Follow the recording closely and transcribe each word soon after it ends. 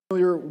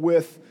Familiar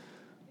with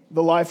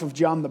the life of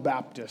John the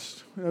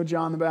Baptist. You know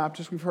John the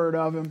Baptist, we've heard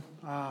of him.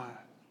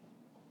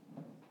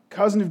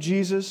 Cousin of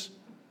Jesus.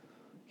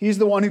 He's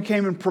the one who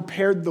came and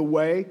prepared the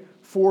way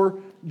for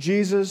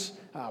Jesus,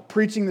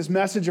 preaching this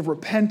message of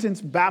repentance,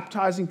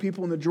 baptizing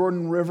people in the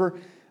Jordan River.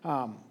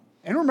 And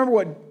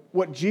remember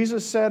what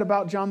Jesus said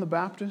about John the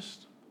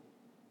Baptist?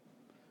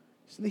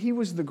 He said that he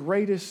was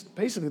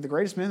basically the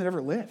greatest man that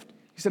ever lived.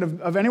 He said,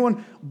 of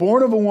anyone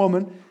born of a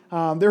woman,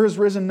 there has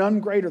risen none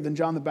greater than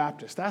John the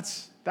Baptist.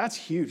 That's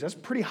huge. That's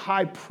pretty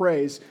high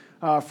praise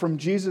from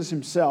Jesus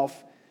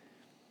himself.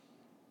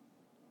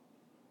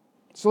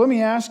 So let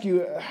me ask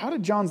you, how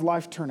did John's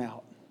life turn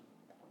out?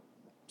 I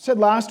said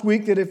last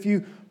week that if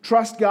you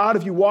trust God,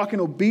 if you walk in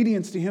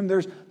obedience to Him,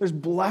 there's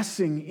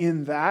blessing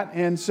in that.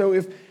 And so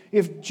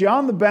if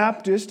John the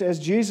Baptist, as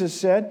Jesus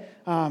said,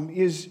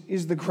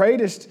 is the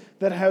greatest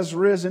that has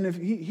risen, if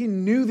he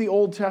knew the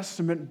Old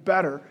Testament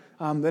better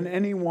than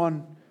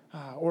anyone,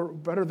 or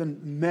better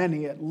than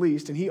many at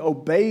least, and he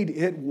obeyed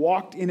it,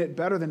 walked in it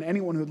better than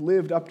anyone who had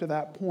lived up to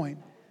that point,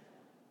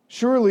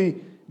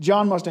 surely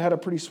John must have had a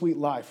pretty sweet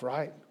life,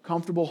 right?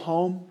 Comfortable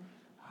home,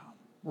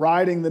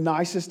 riding the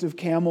nicest of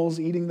camels,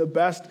 eating the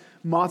best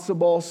matzo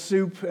ball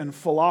soup and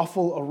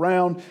falafel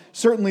around,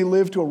 certainly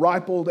lived to a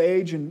ripe old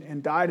age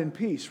and died in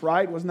peace,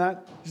 right? Isn't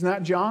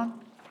that John?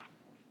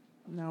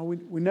 No,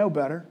 we know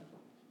better.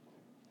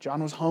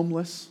 John was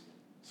homeless.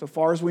 So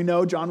far as we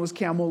know, John was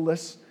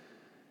camel-less.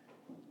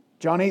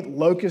 John ate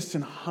locusts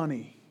and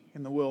honey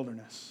in the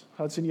wilderness.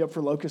 Hudson, you up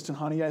for locusts and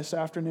honey this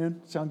afternoon?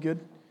 Sound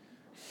good?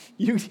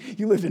 You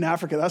lived in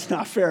Africa. That's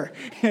not fair.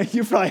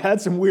 You probably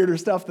had some weirder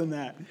stuff than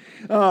that.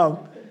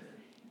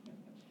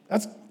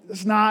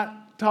 That's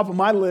not top of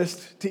my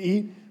list to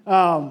eat.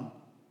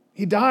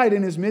 He died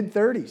in his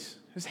mid-30s.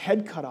 His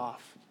head cut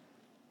off.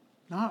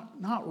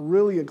 Not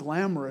really a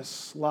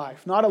glamorous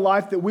life. Not a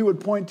life that we would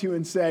point to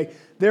and say,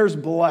 there's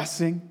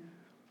blessing.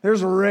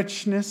 There's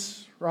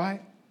richness,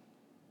 right?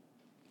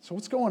 So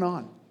what's going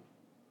on?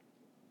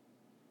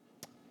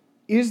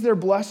 Is there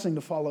blessing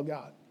to follow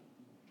God?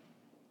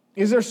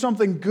 Is there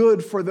something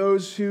good for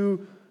those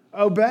who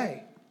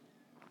obey?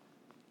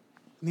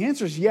 And the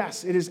answer is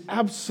yes. It is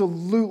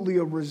absolutely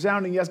a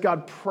resounding yes.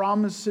 God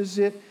promises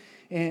it,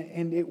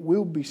 and it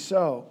will be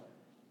so.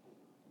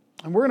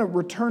 And we're going to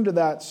return to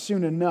that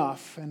soon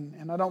enough.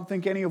 And I don't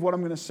think any of what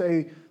I'm going to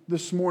say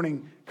this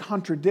morning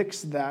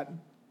contradicts that.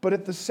 But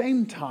at the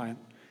same time,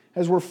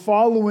 as we're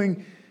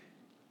following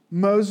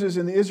Moses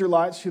and the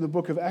Israelites through the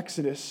book of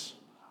Exodus,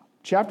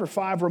 chapter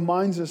 5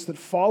 reminds us that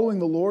following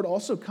the Lord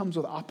also comes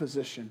with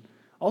opposition,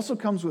 also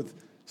comes with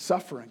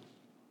suffering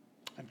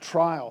and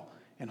trial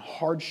and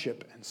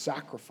hardship and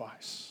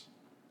sacrifice.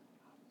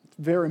 It's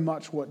very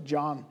much what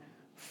John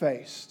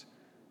faced.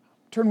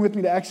 Turn with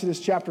me to Exodus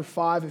chapter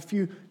 5. If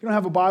you don't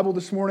have a Bible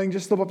this morning,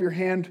 just slip up your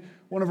hand.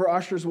 One of our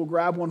ushers will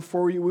grab one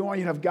for you. We want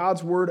you to have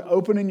God's Word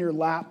open in your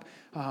lap,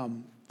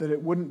 that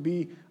it wouldn't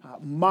be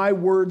my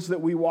words that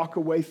we walk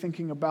away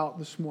thinking about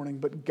this morning,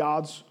 but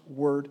God's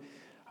Word.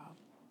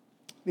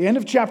 The end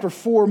of chapter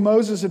 4,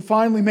 Moses had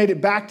finally made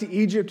it back to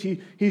Egypt.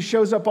 He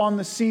shows up on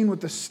the scene with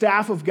the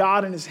staff of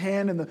God in his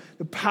hand and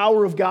the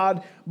power of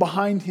God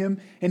behind him.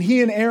 And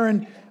he and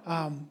Aaron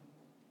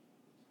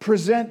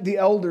present the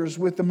elders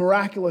with the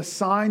miraculous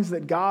signs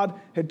that God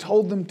had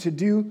told them to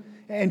do.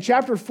 And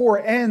chapter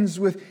 4 ends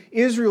with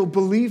Israel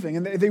believing,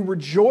 and they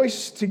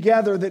rejoice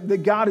together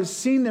that God has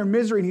seen their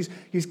misery and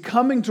He's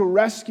coming to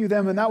rescue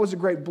them. And that was a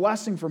great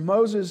blessing for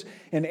Moses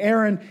and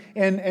Aaron.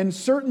 And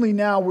certainly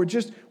now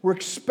we're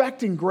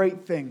expecting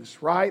great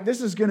things, right? This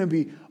is going to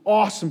be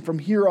awesome from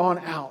here on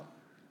out.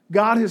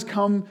 God has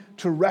come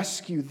to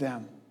rescue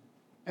them.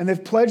 And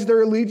they've pledged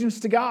their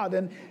allegiance to God.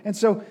 And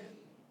so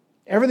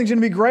everything's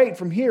going to be great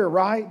from here,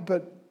 right?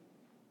 But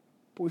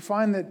we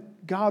find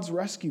that God's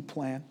rescue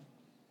plan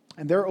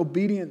and their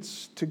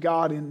obedience to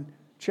God in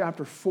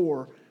chapter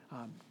 4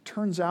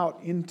 turns out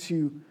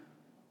into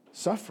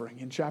suffering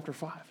in chapter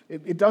 5.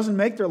 It doesn't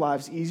make their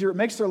lives easier. It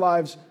makes their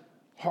lives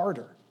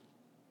harder.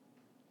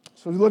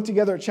 So as we look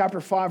together at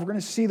chapter 5, we're going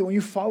to see that when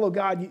you follow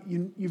God,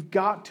 you've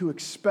got to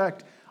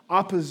expect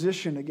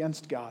opposition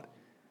against God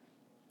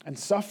and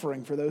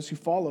suffering for those who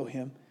follow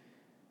Him.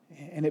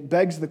 And it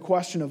begs the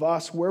question of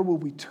us, where will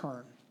we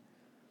turn?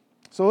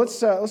 So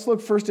let's look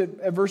first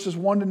at verses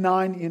 1 to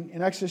 9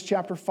 in Exodus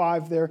chapter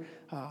 5 there.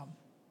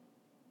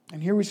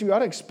 And here we see we ought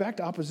to expect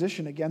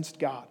opposition against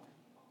God.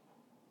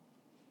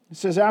 It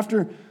says,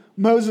 after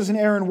Moses and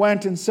Aaron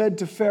went and said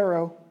to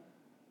Pharaoh,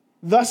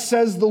 "Thus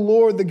says the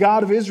Lord, the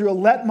God of Israel,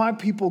 let my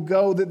people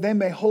go, that they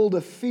may hold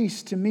a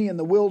feast to me in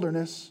the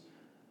wilderness."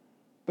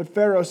 But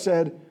Pharaoh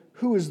said,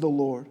 "Who is the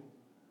Lord,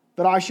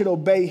 that I should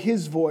obey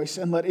His voice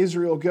and let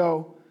Israel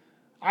go?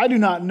 I do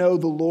not know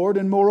the Lord,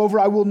 and moreover,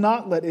 I will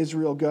not let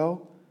Israel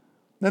go."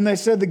 Then they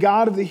said, "The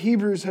God of the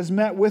Hebrews has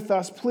met with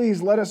us.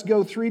 Please let us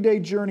go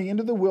 3-day journey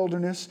into the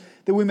wilderness,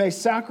 that we may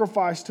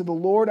sacrifice to the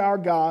Lord our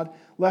God,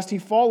 lest He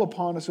fall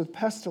upon us with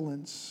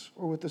pestilence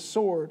or with the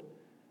sword."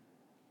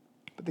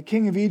 But the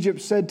king of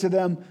Egypt said to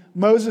them,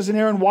 Moses and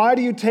Aaron, why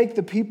do you take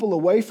the people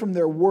away from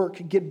their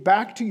work? Get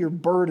back to your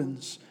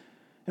burdens.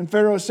 And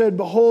Pharaoh said,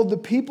 behold, the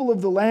people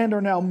of the land are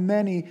now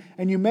many,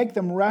 and you make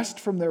them rest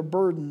from their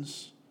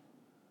burdens.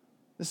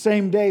 The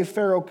same day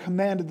Pharaoh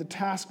commanded the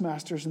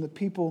taskmasters and the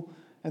people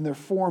and their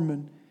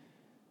foremen,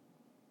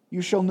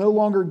 you shall no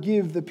longer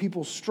give the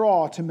people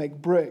straw to make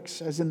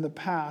bricks, as in the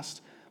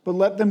past, but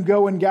let them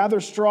go and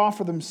gather straw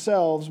for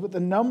themselves. But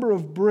the number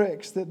of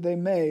bricks that they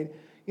made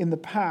in the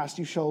past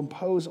you shall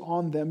impose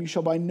on them. You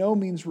shall by no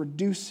means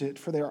reduce it,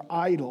 for they are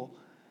idle.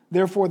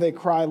 Therefore they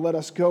cry, let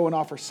us go and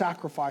offer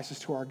sacrifices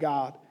to our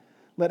God.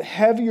 Let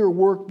heavier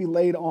work be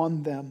laid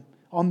on them,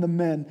 on the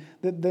men,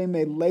 that they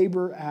may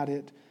labor at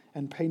it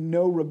and pay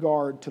no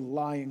regard to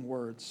lying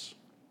words.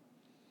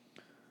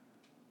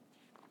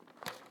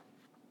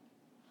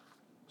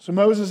 So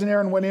Moses and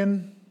Aaron went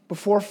in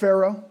before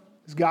Pharaoh,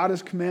 as God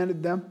has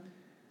commanded them.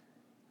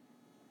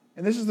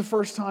 And this is the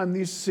first time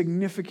these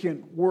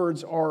significant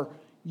words are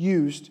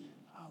used.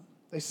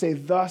 They say,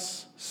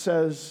 thus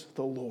says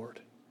the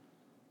Lord.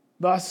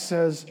 Thus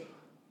says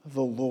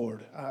the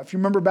Lord. If you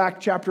remember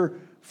back chapter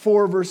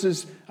 4,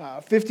 verses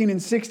 15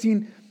 and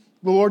 16,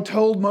 the Lord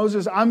told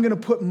Moses, I'm going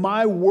to put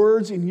my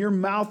words in your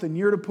mouth, and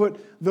you're to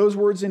put those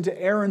words into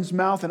Aaron's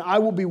mouth, and I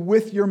will be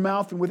with your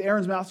mouth and with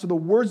Aaron's mouth. So the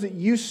words that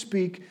you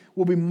speak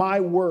will be my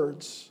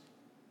words.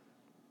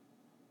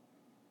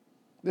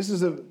 This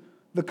is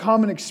the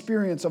common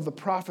experience of the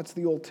prophets of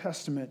the Old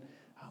Testament.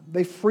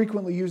 They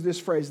frequently use this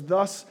phrase,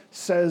 thus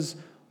says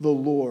the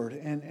Lord.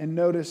 And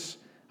notice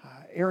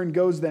Aaron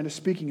goes then to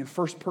speaking in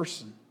first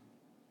person,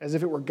 as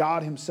if it were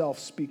God himself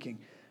speaking.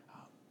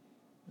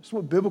 This is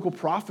what biblical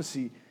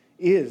prophecy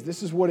is.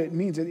 This is what it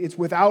means. It's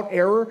without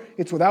error.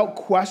 It's without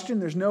question.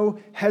 There's no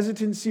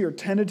hesitancy or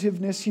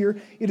tentativeness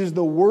here. It is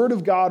the word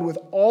of God with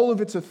all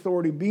of its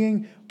authority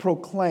being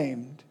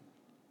proclaimed.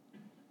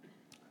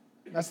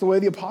 That's the way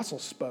the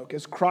apostles spoke,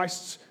 as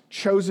Christ's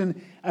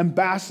chosen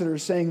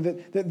ambassadors, saying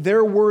that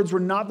their words were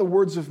not the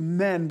words of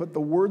men, but the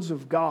words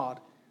of God.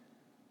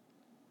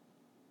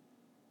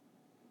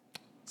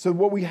 So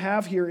what we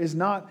have here is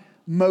not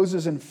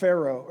Moses and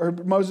Pharaoh, or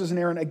Moses and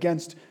Aaron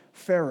against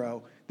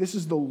Pharaoh. This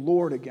is the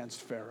Lord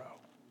against Pharaoh.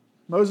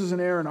 Moses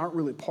and Aaron aren't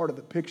really part of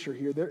the picture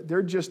here.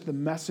 They're just the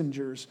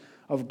messengers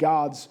of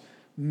God's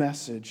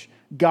message.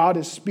 God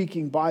is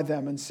speaking by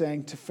them and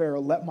saying to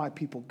Pharaoh, let my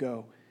people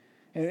go.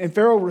 And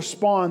Pharaoh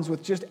responds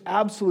with just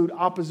absolute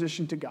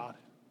opposition to God.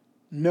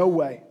 No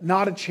way,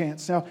 not a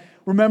chance. Now,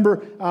 remember,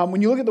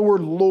 when you look at the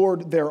word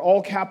Lord there,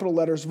 all capital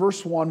letters,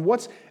 verse 1,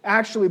 what's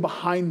actually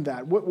behind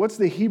that? What's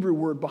the Hebrew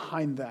word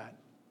behind that?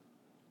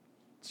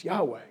 It's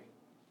Yahweh,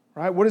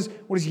 right? What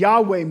does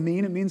Yahweh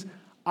mean? It means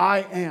I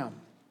am.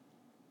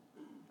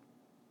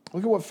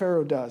 Look at what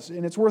Pharaoh does.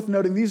 And it's worth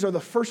noting, these are the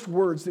first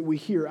words that we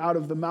hear out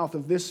of the mouth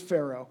of this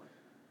Pharaoh.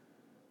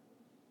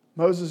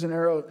 Moses and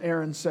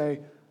Aaron say,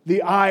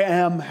 the I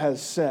am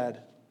has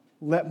said,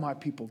 let my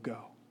people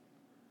go.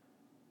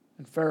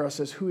 And Pharaoh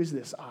says, who is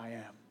this I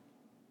am?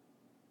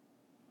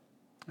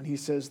 And he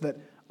says that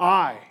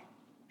I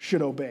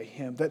should obey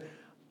him, that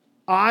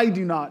I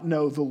do not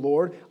know the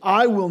Lord.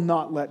 I will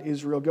not let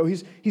Israel go.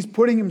 He's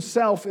putting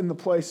himself in the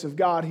place of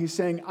God. He's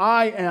saying,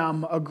 I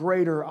am a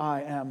greater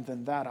I am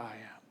than that I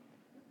am.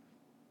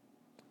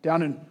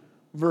 Down in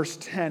verse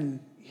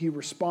 10, he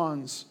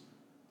responds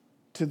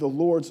to the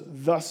Lord's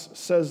thus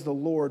says the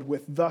Lord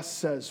with thus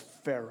says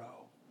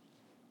Pharaoh.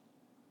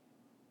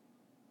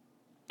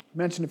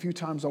 Mentioned a few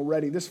times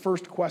already, this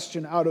first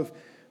question out of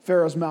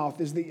Pharaoh's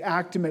mouth is the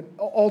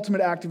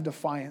ultimate act of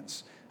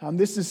defiance.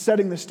 This is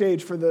setting the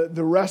stage for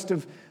the rest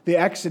of the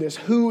Exodus.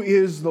 Who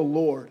is the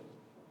Lord?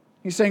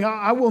 He's saying,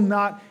 I will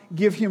not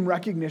give him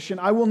recognition.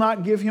 I will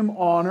not give him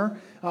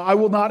honor. I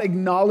will not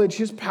acknowledge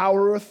his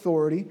power or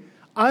authority.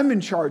 I'm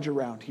in charge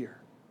around here.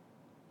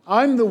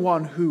 I'm the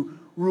one who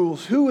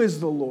rules. Who is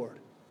the Lord?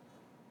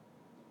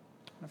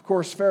 Of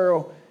course,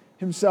 Pharaoh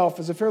himself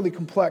is a fairly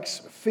complex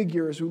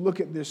figure as we look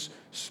at this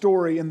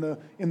story in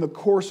the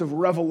course of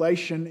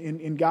Revelation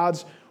in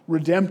God's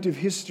redemptive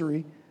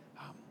history.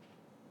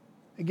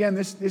 Again,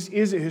 this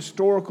is a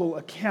historical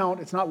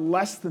account. It's not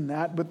less than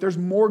that, but there's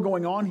more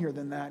going on here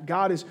than that.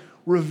 God is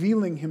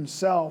revealing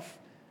himself.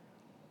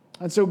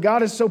 And so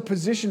God has so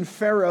positioned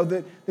Pharaoh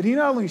that he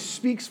not only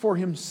speaks for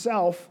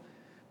himself,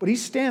 but he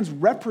stands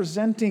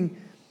representing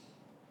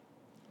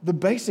the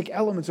basic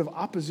elements of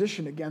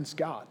opposition against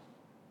God.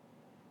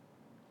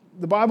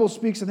 The Bible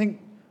speaks, I think,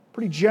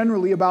 pretty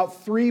generally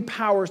about three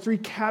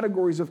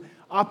categories of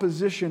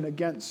opposition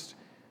against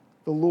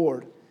the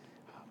Lord.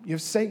 You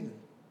have Satan,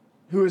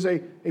 who is a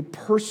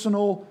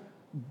personal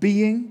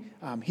being.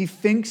 He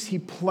thinks, he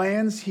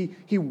plans,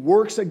 he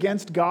works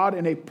against God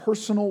in a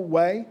personal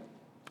way,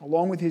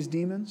 along with his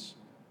demons.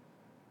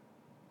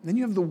 Then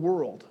you have the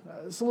world.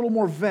 It's a little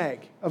more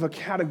vague of a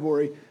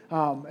category.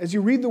 As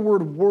you read the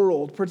word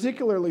world,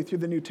 particularly through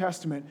the New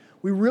Testament,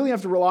 we really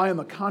have to rely on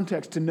the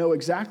context to know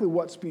exactly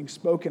what's being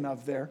spoken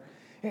of there.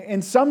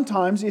 And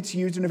sometimes it's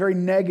used in a very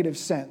negative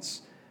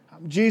sense.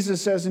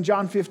 Jesus says in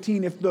John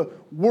 15, if the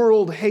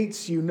world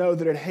hates you, know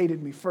that it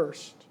hated me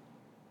first.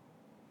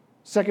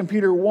 2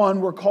 Peter 1,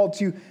 we're called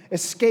to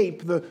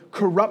escape the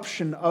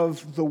corruption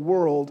of the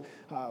world.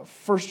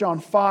 1 John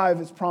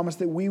 5, it's promised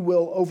that we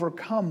will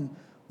overcome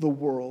the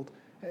world.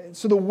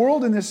 So the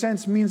world in this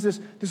sense means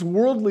this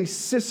worldly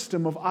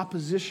system of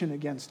opposition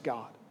against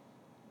God.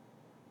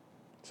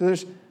 So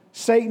there's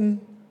Satan,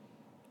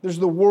 there's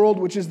the world,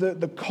 which is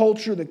the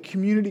culture, the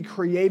community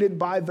created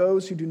by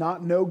those who do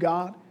not know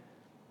God.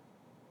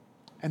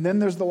 And then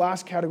there's the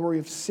last category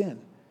of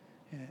sin.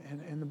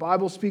 And the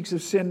Bible speaks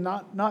of sin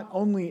not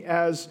only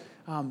as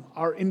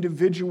our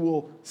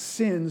individual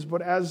sins,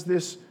 but as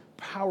this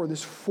power,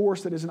 this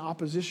force that is in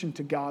opposition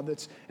to God,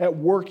 that's at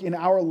work in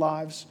our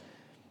lives.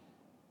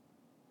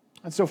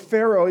 And so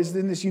Pharaoh is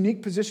in this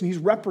unique position. He's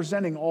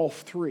representing all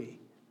three: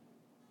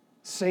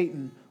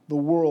 Satan, the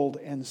world,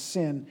 and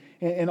sin.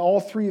 And all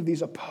three of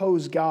these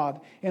oppose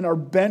God and are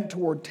bent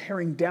toward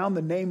tearing down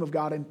the name of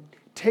God and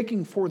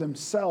taking for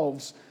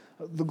themselves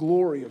the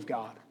glory of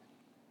God.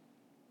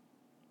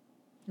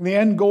 And the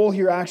end goal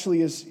here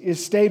actually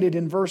is stated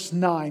in verse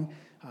 9.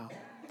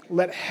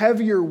 Let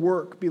heavier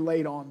work be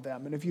laid on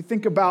them. And if you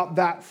think about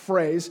that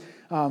phrase,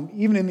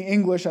 even in the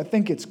English, I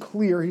think it's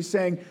clear. He's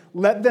saying,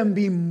 let them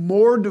be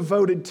more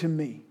devoted to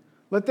me.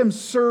 Let them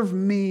serve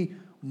me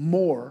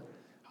more.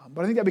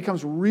 But I think that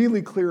becomes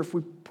really clear if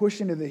we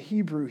push into the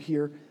Hebrew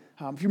here.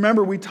 If you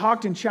remember, we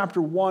talked in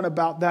chapter 1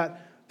 about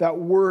that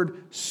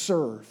word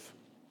serve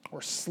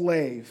or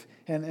slave,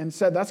 and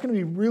said that's going to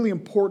be really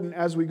important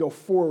as we go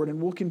forward,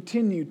 and we'll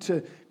continue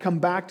to come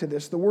back to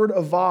this. The word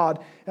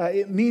avad,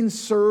 it means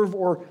serve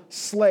or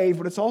slave,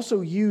 but it's also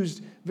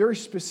used very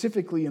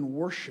specifically in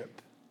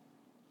worship.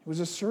 It was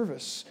a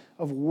service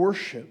of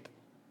worship.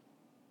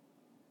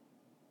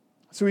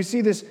 So we see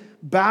this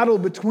battle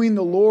between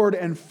the Lord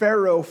and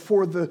Pharaoh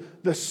for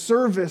the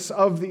service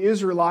of the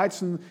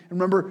Israelites. And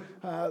remember,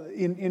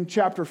 in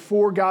chapter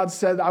 4, God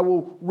said, I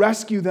will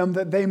rescue them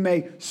that they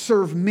may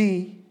serve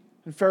me.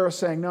 And Pharaoh's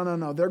saying,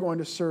 no, they're going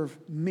to serve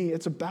me.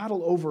 It's a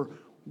battle over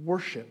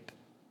worship.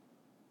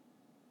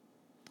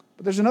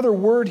 But there's another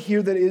word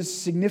here that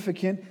is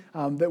significant,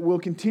 that will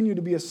continue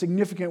to be a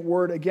significant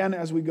word again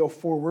as we go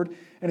forward,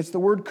 and it's the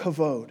word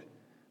kavod.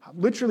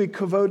 Literally,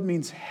 kavod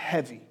means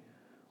heavy,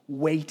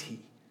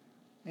 weighty.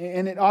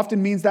 And it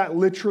often means that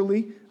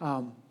literally,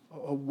 a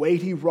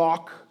weighty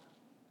rock.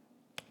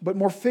 But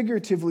more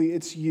figuratively,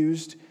 it's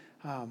used,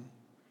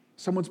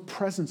 someone's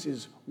presence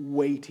is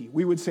weighty.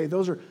 We would say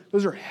those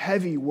are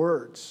heavy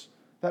words.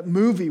 That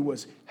movie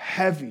was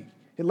heavy.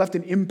 It left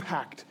an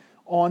impact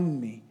on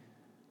me.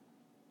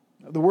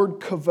 The word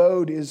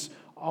kavod is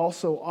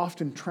also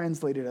often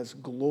translated as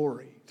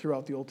glory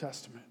throughout the Old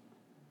Testament.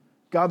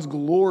 God's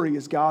glory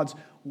is God's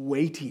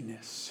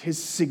weightiness,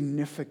 His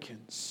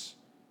significance.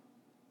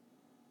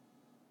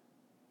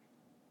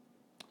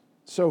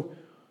 So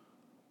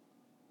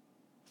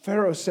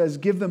Pharaoh says,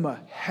 give them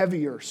a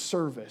heavier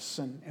service.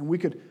 And we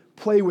could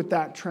play with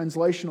that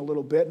translation a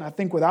little bit. And I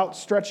think without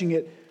stretching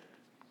it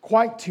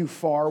quite too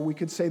far, we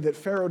could say that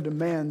Pharaoh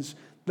demands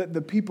that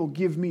the people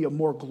give me a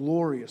more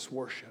glorious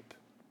worship.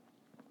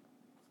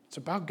 It's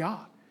about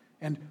God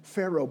and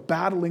Pharaoh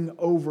battling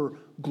over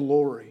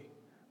glory,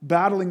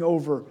 battling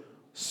over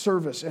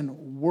service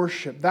and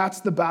worship. That's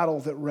the battle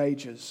that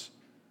rages.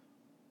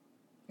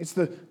 It's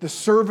the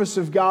service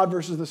of God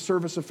versus the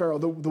service of Pharaoh,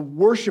 the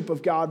worship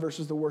of God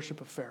versus the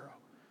worship of Pharaoh,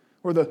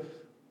 or the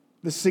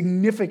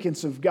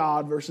significance of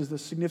God versus the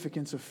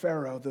significance of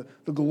Pharaoh,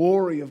 the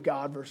glory of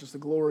God versus the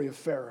glory of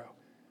Pharaoh.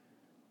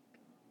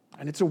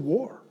 And it's a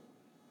war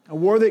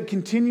that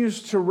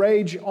continues to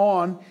rage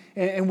on,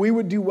 and we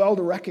would do well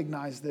to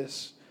recognize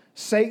this.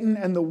 Satan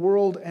and the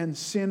world and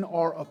sin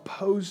are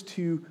opposed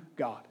to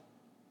God.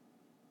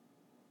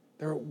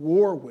 They're at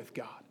war with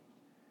God.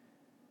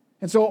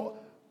 And so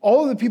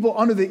all of the people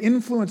under the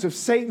influence of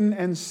Satan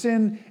and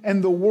sin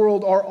and the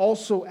world are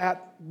also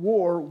at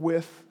war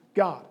with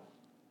God.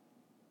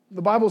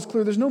 The Bible is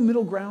clear. There's no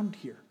middle ground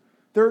here.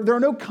 There are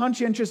no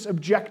conscientious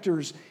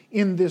objectors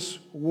in this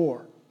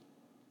war.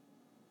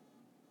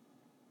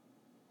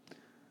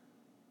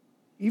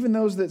 Even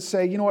those that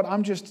say, you know what,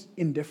 I'm just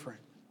indifferent.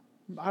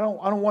 I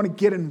don't want to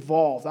get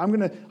involved. I'm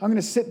going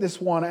to sit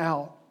this one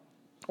out.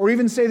 Or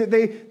even say that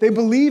they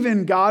believe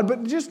in God,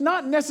 but just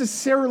not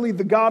necessarily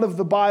the God of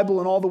the Bible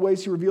and all the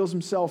ways He reveals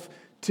Himself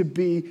to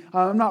be.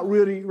 I'm not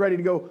really ready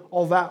to go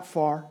all that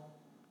far.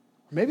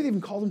 Maybe they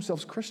even call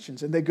themselves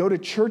Christians, and they go to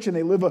church and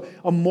they live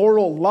a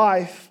moral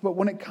life, but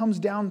when it comes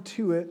down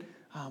to it,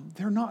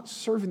 they're not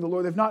serving the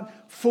Lord. They've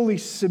not fully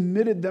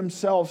submitted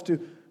themselves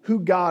to who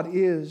God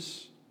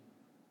is.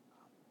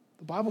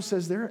 The Bible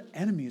says they're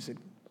enemies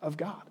of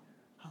God.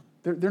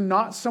 They're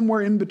not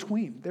somewhere in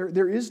between.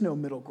 There is no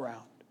middle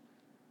ground.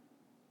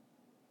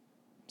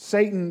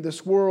 Satan,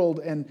 this world,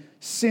 and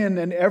sin,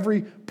 and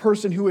every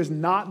person who has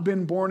not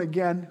been born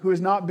again, who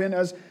has not been,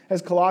 as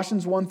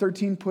Colossians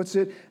 1:13 puts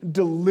it,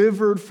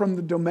 delivered from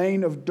the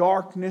domain of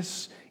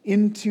darkness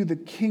into the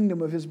kingdom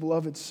of His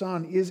beloved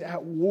Son, is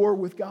at war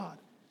with God.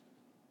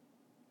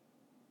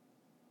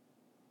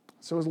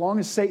 So as long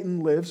as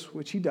Satan lives,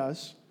 which he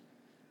does,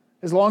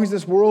 As long as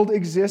this world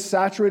exists,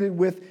 saturated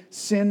with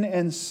sin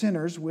and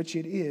sinners, which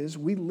it is,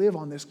 we live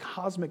on this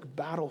cosmic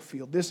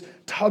battlefield, this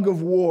tug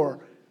of war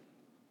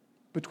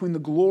between the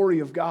glory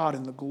of God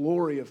and the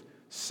glory of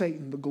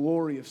Satan, the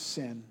glory of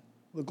sin,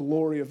 the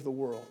glory of the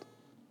world.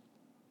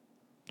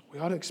 We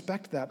ought to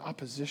expect that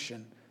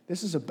opposition.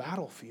 This is a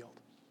battlefield.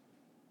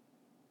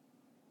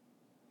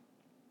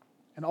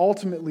 And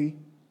ultimately,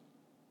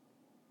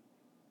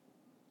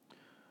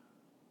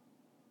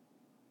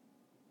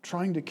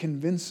 trying to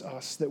convince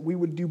us that we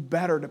would do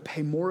better to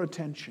pay more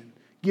attention,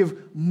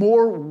 give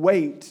more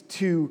weight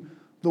to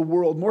the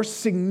world, more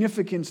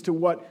significance to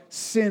what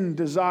sin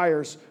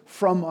desires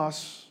from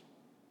us,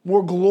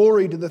 more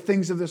glory to the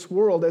things of this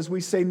world as we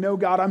say, no,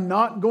 God, I'm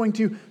not going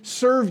to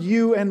serve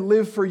you and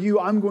live for you.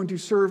 I'm going to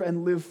serve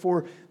and live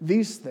for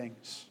these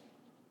things.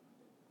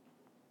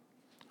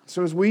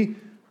 So as we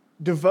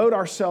devote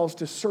ourselves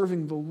to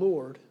serving the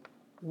Lord,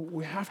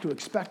 we have to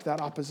expect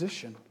that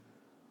opposition.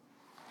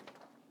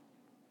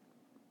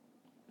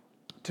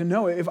 To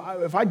know if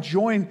I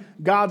join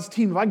God's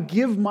team, if I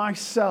give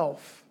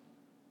myself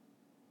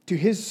to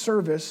His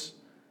service,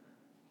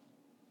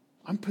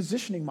 I'm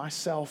positioning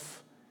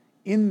myself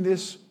in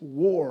this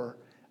war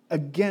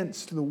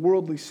against the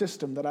worldly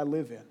system that I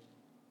live in.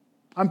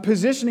 I'm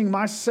positioning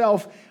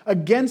myself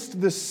against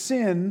the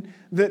sin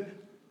that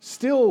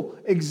still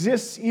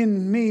exists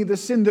in me, the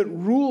sin that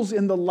rules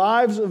in the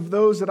lives of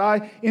those that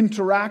I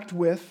interact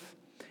with,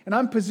 and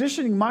I'm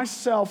positioning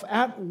myself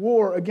at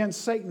war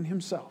against Satan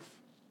himself.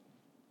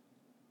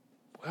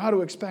 We ought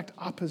to expect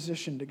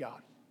opposition to God.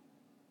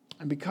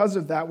 And because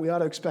of that, we ought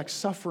to expect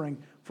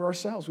suffering for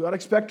ourselves. We ought to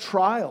expect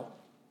trial.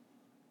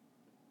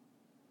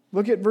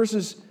 Look at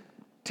verses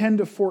 10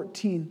 to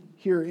 14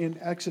 here in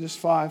Exodus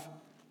 5.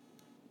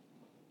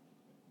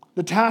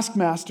 The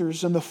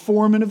taskmasters and the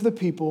foremen of the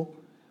people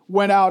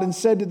went out and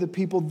said to the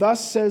people,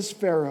 "Thus says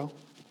Pharaoh,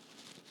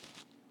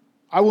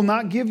 I will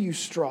not give you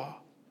straw.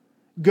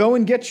 Go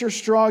and get your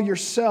straw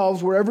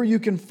yourselves wherever you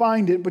can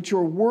find it, but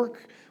your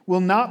work will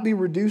not be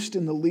reduced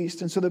in the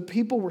least." And so the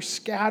people were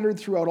scattered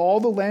throughout all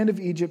the land of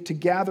Egypt to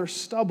gather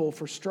stubble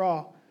for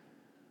straw.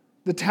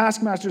 The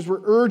taskmasters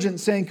were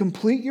urgent, saying,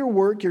 "Complete your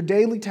work, your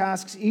daily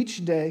tasks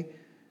each day,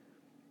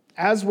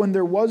 as when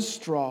there was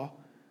straw."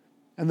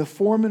 And the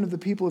foremen of the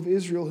people of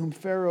Israel, whom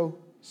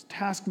Pharaoh's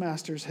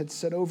taskmasters had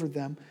set over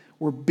them,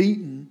 were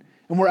beaten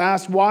and were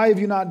asked, "Why have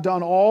you not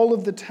done all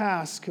of the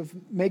task of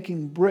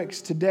making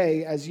bricks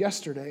today as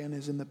yesterday and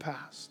as in the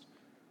past?"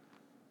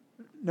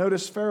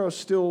 Notice Pharaoh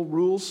still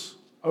rules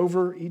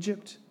over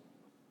Egypt.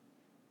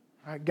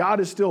 God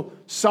is still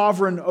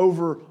sovereign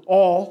over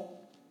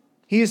all.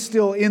 He is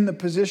still in the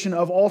position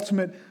of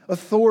ultimate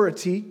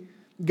authority.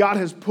 God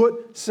has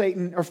put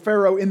Satan or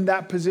Pharaoh in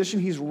that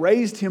position. He's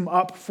raised him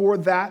up for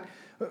that.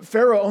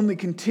 Pharaoh only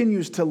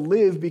continues to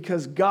live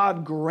because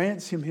God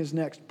grants him his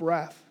next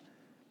breath.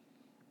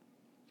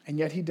 And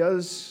yet he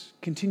does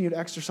continue to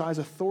exercise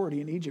authority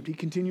in Egypt. He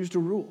continues to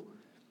rule,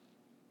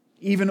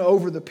 even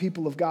over the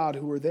people of God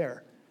who are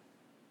there.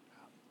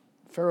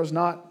 Pharaoh's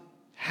not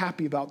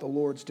happy about the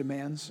Lord's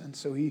demands, and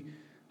so he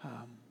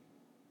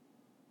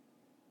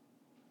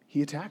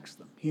attacks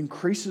them. He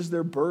increases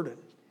their burden.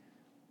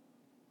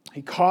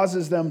 He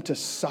causes them to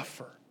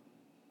suffer.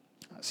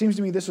 It seems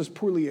to me this was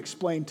poorly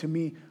explained to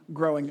me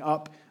growing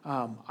up.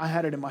 I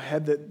had it in my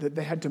head that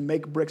they had to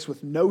make bricks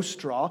with no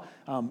straw,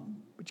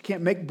 but you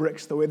can't make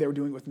bricks the way they were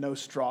doing with no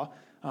straw.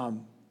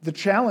 The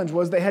challenge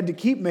was they had to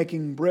keep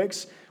making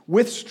bricks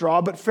with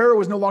straw, but Pharaoh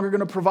was no longer going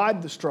to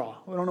provide the straw.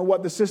 I don't know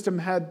what the system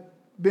had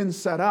been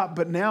set up,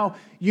 but now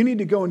you need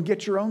to go and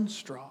get your own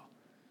straw.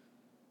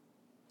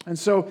 And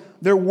so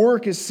their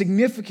work is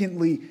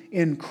significantly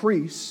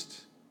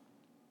increased,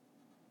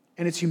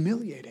 and it's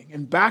humiliating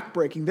and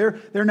backbreaking.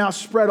 They're now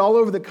spread all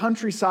over the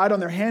countryside on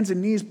their hands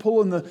and knees,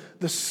 pulling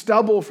the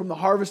stubble from the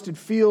harvested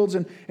fields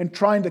and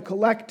trying to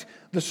collect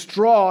the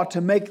straw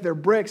to make their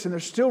bricks, and they're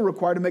still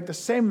required to make the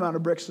same amount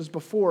of bricks as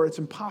before. It's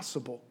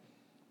impossible.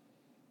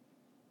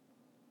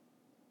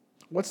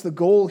 What's the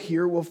goal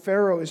here? Well,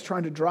 Pharaoh is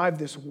trying to drive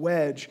this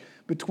wedge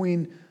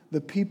between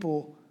the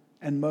people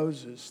and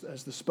Moses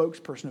as the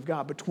spokesperson of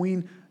God,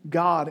 between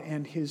God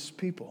and his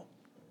people.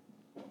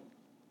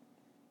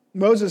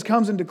 Moses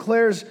comes and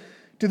declares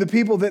to the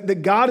people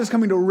that God is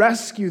coming to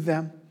rescue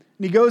them.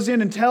 And he goes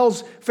in and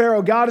tells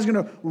Pharaoh, God is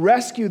going to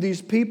rescue these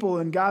people.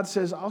 And God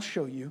says, I'll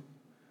show you.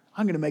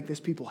 I'm going to make this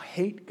people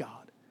hate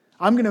God.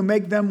 I'm going to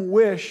make them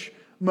wish,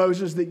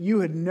 Moses, that you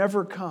had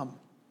never come.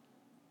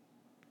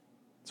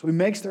 So he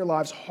makes their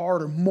lives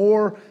harder,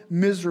 more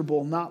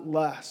miserable, not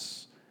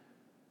less.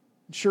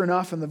 And sure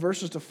enough, in the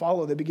verses to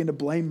follow, they begin to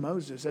blame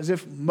Moses, as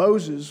if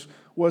Moses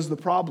was the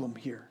problem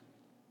here.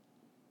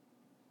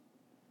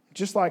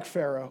 Just like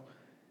Pharaoh,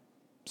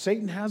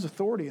 Satan has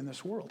authority in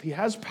this world. He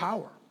has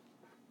power.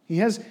 He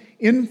has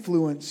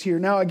influence here.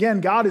 Now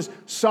again, God is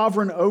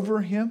sovereign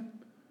over him.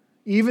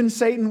 Even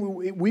Satan,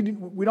 we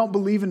don't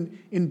believe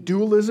in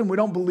dualism. We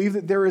don't believe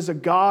that there is a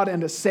God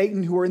and a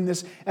Satan who are in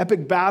this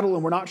epic battle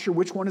and we're not sure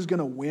which one is going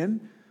to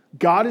win.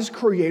 God is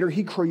creator.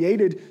 He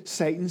created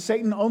Satan.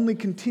 Satan only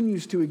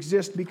continues to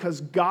exist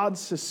because God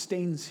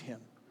sustains him.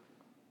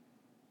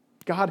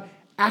 God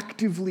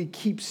actively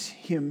keeps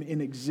him in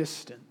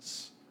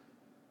existence.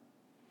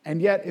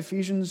 And yet,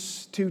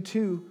 Ephesians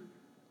 2:2,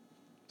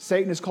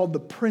 Satan is called the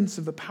prince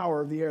of the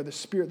power of the air, the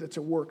spirit that's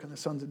at work in the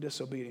sons of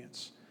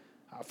disobedience.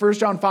 1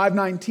 John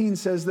 5:19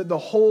 says that the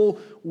whole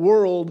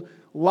world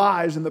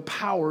lies in the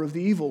power of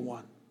the evil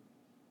one.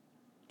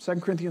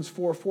 2 Corinthians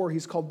 4:4,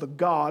 he's called the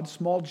God,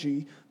 small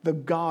g, the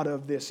God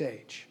of this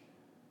age.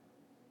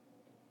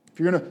 If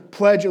you're going to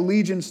pledge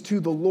allegiance to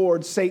the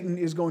Lord, Satan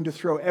is going to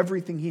throw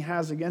everything he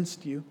has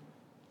against you.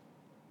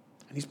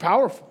 And he's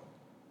powerful.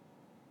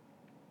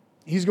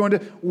 He's going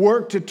to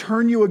work to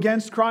turn you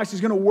against Christ.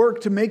 He's going to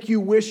work to make you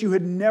wish you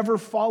had never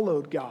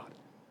followed God,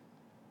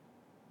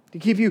 to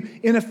keep you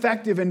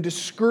ineffective and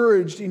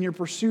discouraged in your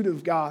pursuit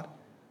of God.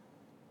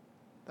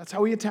 That's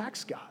how he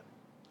attacks God.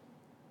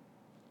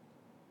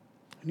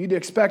 You need to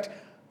expect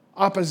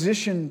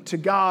opposition to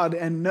God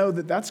and know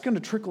that that's going to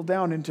trickle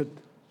down into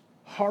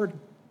hard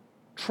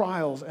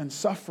trials and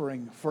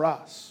suffering for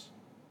us.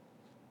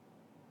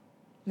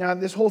 Now,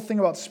 this whole thing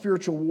about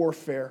spiritual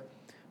warfare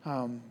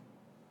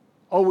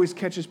always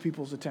catches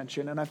people's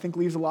attention, and I think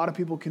leaves a lot of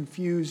people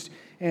confused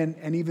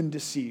and even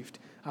deceived.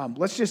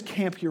 Let's just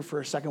camp here for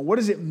a second. What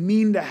does it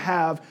mean to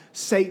have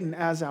Satan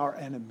as our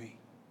enemy?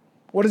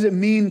 What does it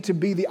mean to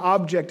be the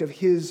object of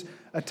his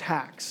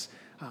attacks?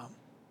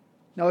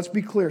 Now, let's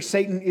be clear.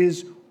 Satan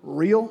is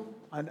real.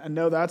 I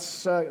know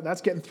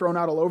that's getting thrown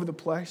out all over the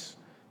place,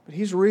 but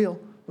he's real.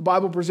 The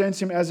Bible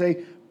presents him as a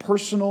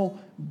personal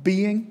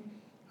being.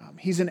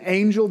 He's an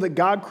angel that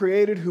God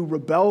created who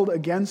rebelled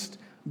against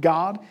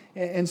God,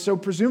 and so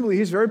presumably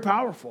he's very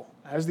powerful,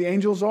 as the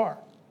angels are.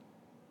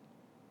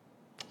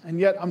 And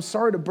yet, I'm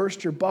sorry to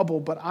burst your bubble,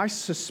 but I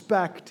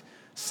suspect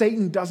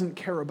Satan doesn't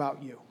care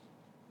about you.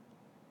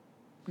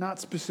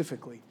 Not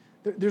specifically.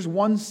 There's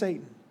one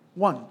Satan.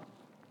 One.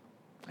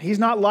 He's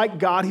not like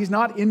God. He's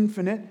not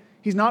infinite.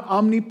 He's not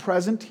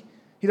omnipresent.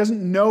 He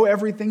doesn't know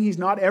everything. He's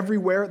not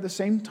everywhere at the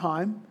same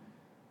time.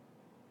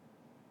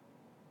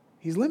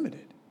 He's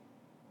limited.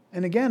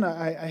 And again,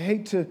 I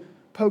hate to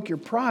poke your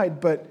pride,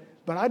 but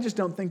I just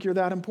don't think you're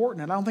that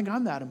important, and I don't think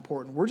I'm that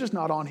important. We're just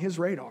not on his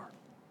radar.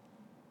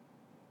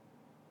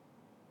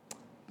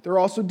 There are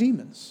also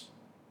demons.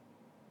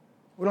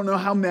 We don't know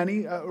how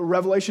many.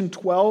 Revelation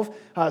 12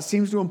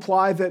 seems to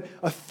imply that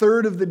a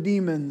third of the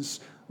demons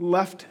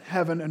left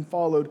heaven and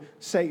followed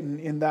Satan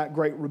in that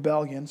great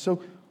rebellion.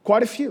 So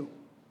quite a few.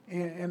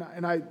 And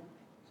I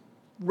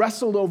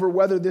wrestled over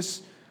whether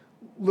this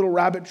little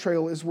rabbit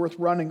trail is worth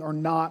running or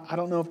not. I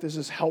don't know if this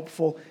is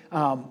helpful.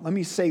 Let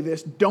me say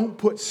this. Don't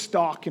put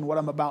stock in what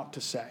I'm about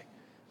to say.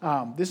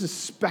 This is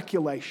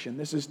speculation.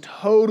 This is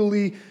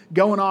totally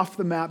going off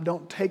the map.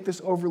 Don't take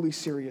this overly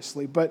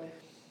seriously. But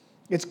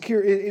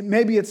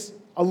maybe it's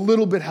a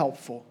little bit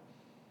helpful.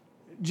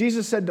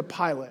 Jesus said to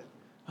Pilate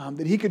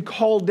that he could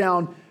call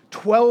down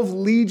 12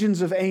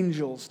 legions of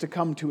angels to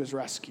come to his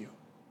rescue.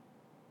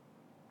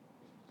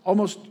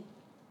 Almost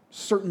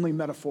certainly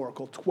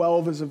metaphorical.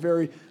 12 is a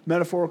very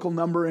metaphorical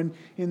number in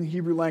the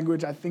Hebrew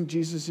language. I think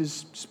Jesus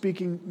is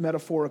speaking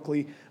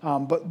metaphorically.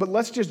 But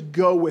let's just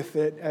go with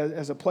it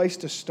as a place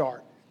to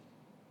start.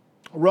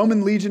 A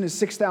Roman legion is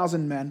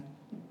 6,000 men.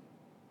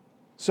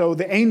 So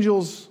the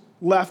angels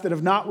left that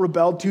have not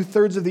rebelled,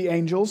 2/3 of the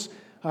angels,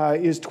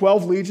 is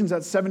 12 legions.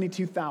 That's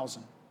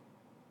 72,000.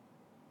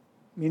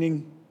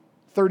 Meaning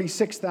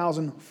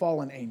 36,000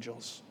 fallen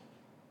angels.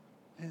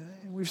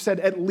 We've said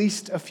at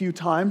least a few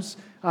times,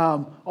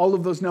 all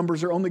of those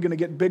numbers are only going to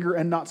get bigger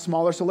and not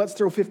smaller. So let's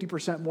throw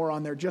 50% more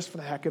on there just for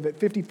the heck of it.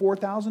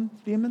 54,000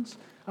 demons.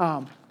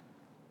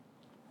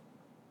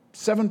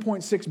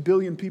 7.6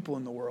 billion people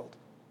in the world.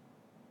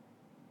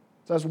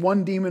 So that's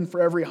one demon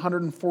for every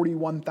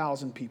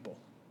 141,000 people.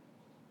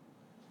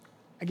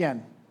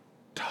 Again,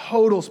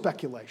 total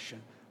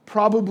speculation.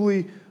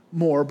 Probably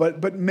more,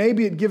 but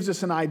maybe it gives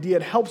us an idea.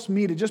 It helps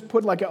me to just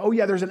put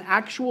there's an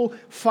actual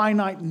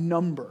finite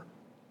number.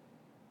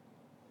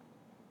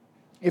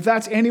 If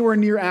that's anywhere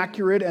near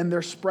accurate and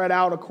they're spread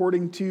out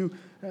according to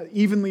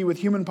evenly with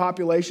human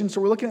population,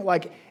 so we're looking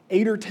at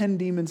 8 or 10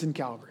 demons in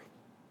Calgary,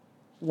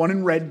 one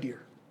in Red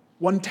Deer,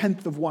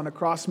 1/10 of one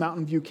across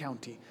Mountain View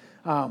County.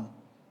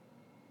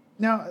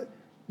 Now,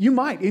 you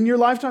might, in your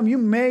lifetime, you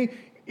may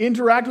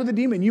interact with a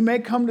demon. You may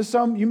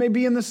you may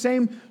be in the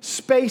same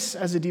space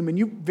as a demon.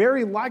 You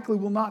very likely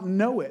will not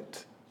know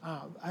it.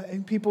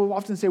 And people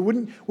often say,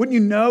 wouldn't you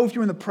know if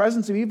you're in the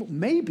presence of evil?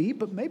 Maybe,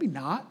 but maybe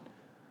not.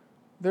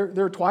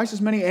 There are twice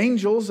as many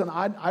angels, and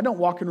I don't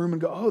walk in a room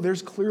and go, oh,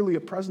 there's clearly a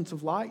presence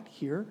of light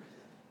here.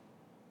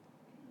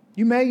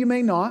 You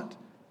may not.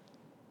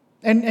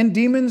 And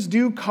demons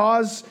do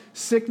cause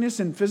sickness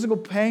and physical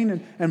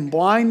pain and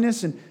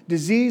blindness and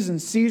disease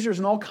and seizures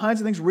and all kinds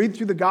of things. Read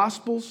through the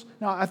Gospels.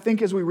 Now, I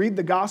think as we read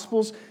the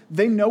Gospels,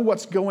 they know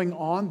what's going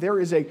on.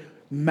 There is a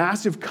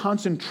massive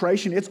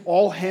concentration. It's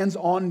all hands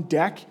on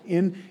deck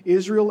in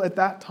Israel at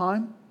that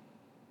time.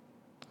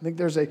 I think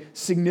there's a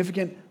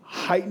significant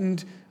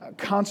heightened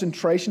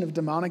concentration of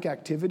demonic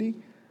activity.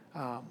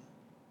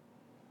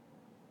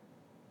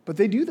 But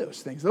they do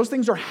those things. Those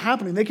things are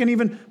happening. They can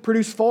even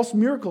produce false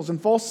miracles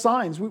and false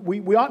signs.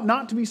 We ought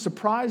not to be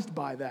surprised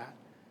by that.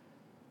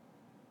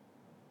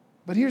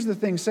 But here's the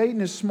thing. Satan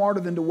is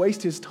smarter than to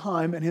waste his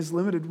time and his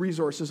limited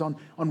resources on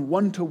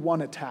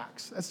one-to-one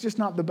attacks. That's just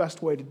not the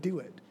best way to do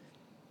it.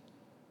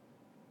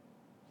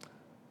 I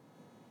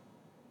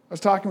was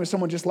talking with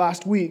someone just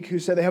last week who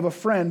said they have a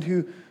friend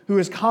who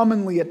is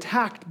commonly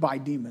attacked by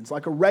demons,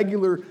 like a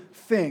regular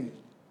thing.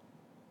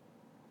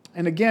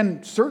 And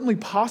again, certainly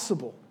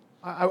possible.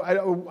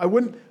 I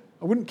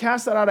wouldn't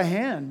cast that out of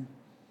hand,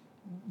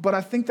 but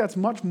I think that's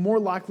much more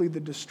likely the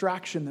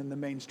distraction than the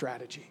main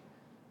strategy.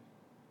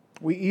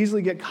 We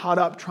easily get caught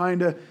up trying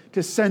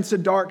to sense a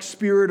dark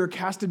spirit or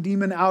cast a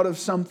demon out of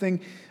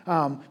something,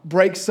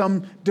 break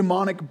some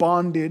demonic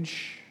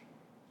bondage,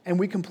 and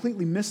we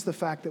completely miss the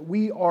fact that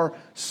we are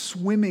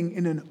swimming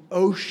in an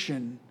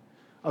ocean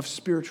of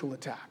spiritual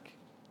attack.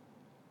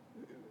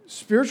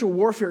 Spiritual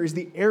warfare is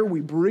the air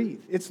we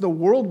breathe. It's the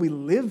world we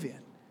live in.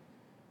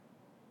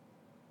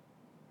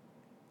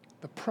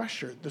 The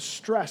pressure, the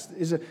stress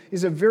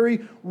is a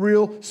very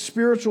real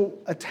spiritual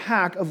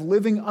attack of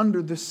living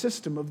under the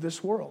system of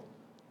this world.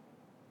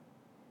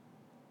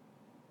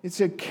 It's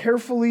a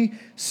carefully,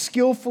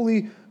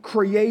 skillfully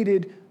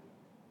created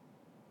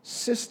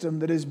system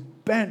that is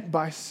bent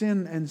by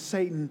sin and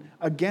Satan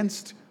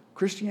against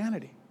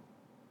Christianity,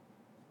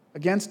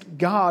 against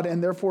God,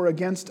 and therefore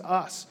against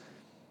us,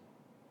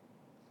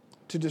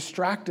 to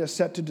distract us,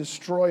 set to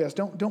destroy us.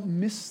 Don't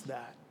miss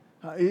that.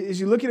 As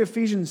you look at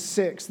Ephesians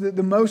 6,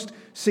 the most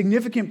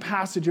significant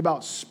passage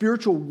about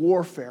spiritual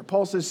warfare,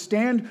 Paul says,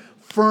 stand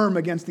firm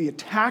against the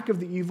attack of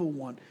the evil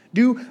one.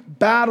 Do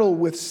battle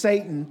with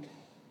Satan.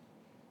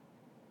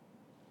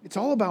 It's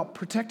all about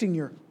protecting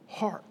your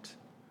heart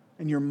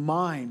and your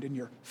mind and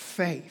your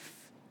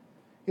faith.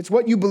 It's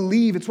what you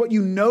believe. It's what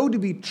you know to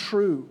be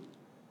true.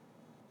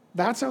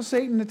 That's how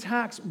Satan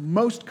attacks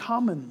most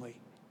commonly.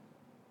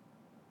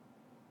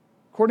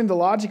 According to the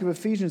logic of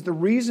Ephesians, the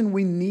reason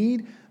we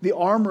need the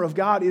armor of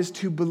God is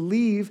to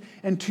believe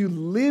and to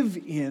live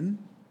in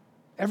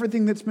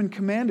everything that's been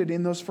commanded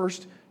in those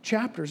first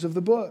chapters of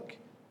the book.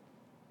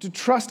 To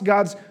trust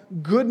God's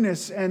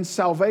goodness and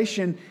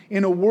salvation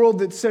in a world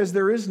that says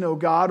there is no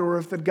God, or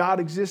if that God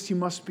exists, he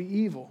must be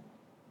evil.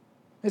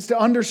 It's to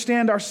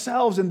understand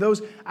ourselves and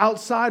those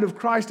outside of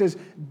Christ as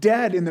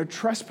dead in their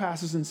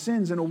trespasses and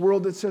sins in a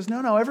world that says,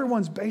 no,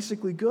 everyone's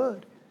basically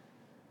good.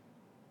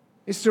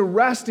 It's to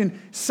rest in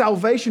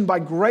salvation by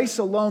grace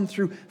alone,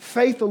 through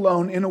faith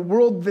alone, in a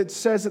world that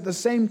says at the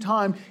same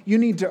time, you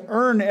need to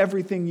earn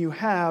everything you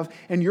have,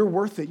 and you're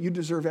worth it. You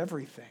deserve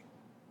everything.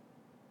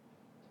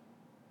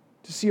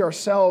 To see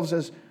ourselves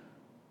as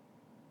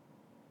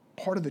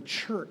part of the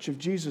church of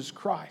Jesus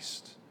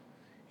Christ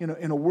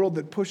in a world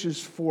that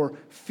pushes for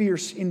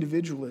fierce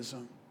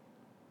individualism.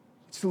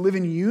 It's to live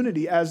in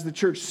unity as the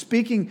church,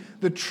 speaking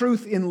the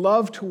truth in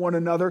love to one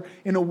another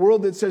in a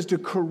world that says to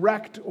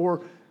correct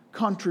or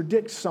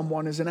contradict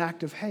someone is an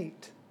act of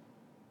hate.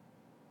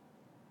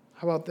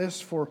 How about this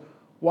for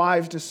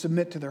wives to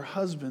submit to their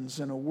husbands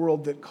in a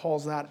world that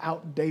calls that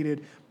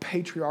outdated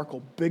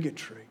patriarchal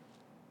bigotry?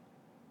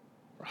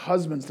 For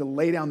husbands to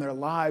lay down their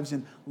lives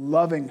in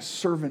loving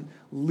servant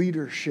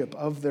leadership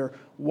of their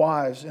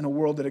wives in a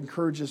world that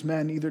encourages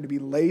men either to be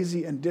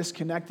lazy and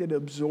disconnected,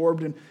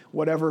 absorbed in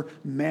whatever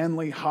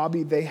manly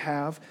hobby they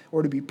have,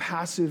 or to be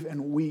passive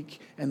and weak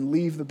and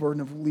leave the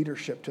burden of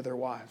leadership to their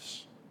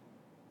wives.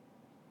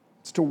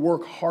 It's to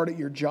work hard at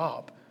your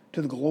job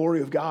to the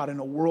glory of God in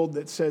a world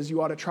that says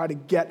you ought to try to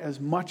get as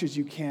much as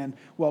you can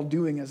while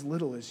doing as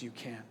little as you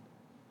can.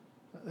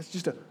 That's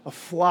just a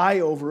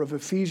flyover of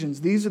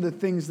Ephesians. These are the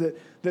things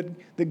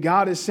that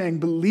God is saying,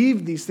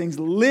 believe these things,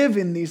 live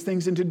in these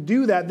things, and to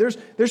do that, there's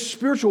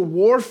spiritual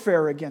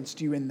warfare against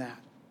you in that.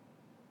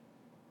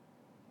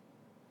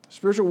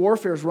 Spiritual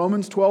warfare is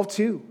Romans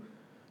 12:2.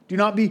 Do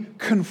not be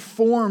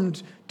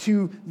conformed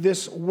to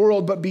this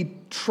world, but be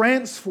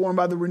transformed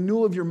by the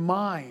renewal of your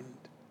mind,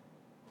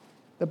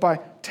 that by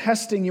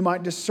testing you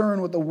might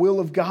discern what the will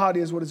of God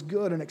is, what is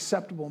good and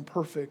acceptable and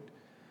perfect.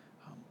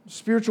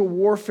 Spiritual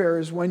warfare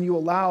is when you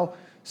allow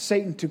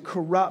Satan to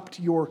corrupt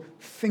your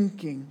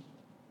thinking,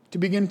 to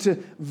begin to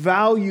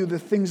value the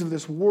things of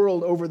this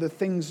world over the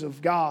things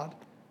of God.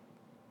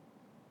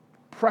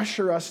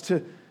 Pressure us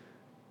to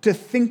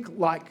think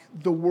like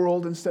the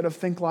world instead of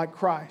think like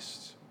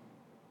Christ.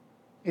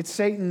 It's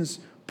Satan's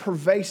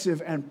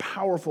pervasive and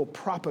powerful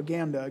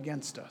propaganda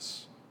against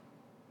us.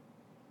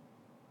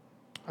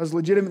 I was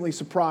legitimately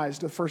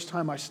surprised the first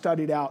time I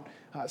studied out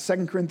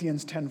 2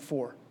 Corinthians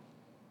 10:4.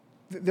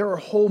 There are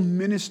whole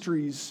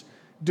ministries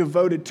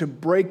devoted to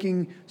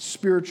breaking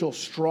spiritual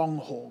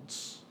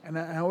strongholds. And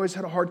I always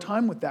had a hard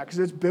time with that because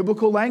it's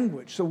biblical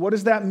language. So what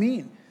does that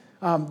mean?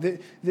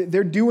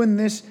 They're doing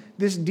this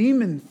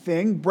demon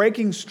thing,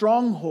 breaking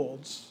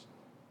strongholds.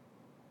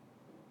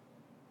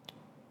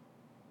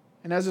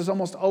 And as is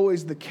almost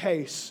always the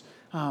case,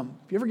 if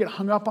you ever get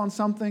hung up on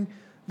something,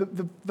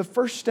 the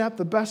first step,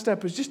 the best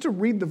step is just to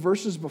read the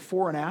verses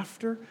before and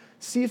after.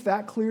 See if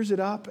that clears it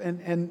up.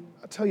 And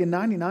I'll tell you,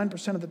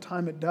 99% of the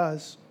time it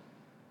does.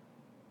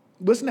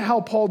 Listen to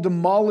how Paul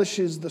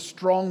demolishes the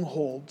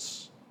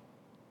strongholds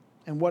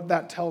and what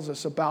that tells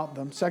us about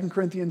them. 2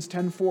 Corinthians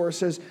 10:4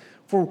 says,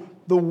 "For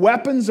the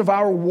weapons of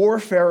our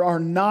warfare are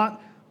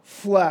not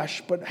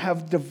flesh, but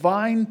have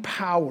divine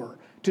power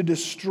to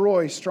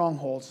destroy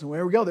strongholds." So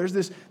there we go. There's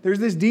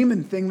this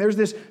demon thing. There's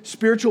this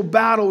spiritual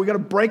battle. We got to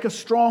break a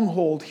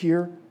stronghold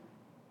here.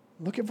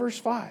 Look at verse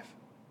 5.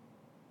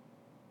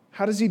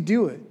 How does he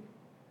do it?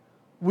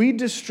 We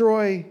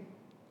destroy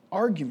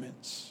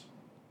arguments.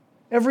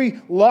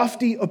 Every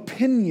lofty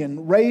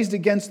opinion raised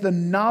against the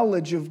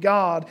knowledge of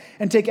God,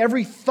 and take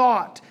every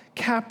thought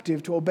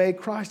captive to obey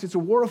Christ. It's a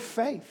war of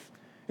faith.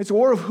 It's a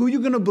war of who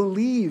you're going to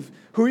believe,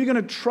 who you're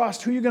going to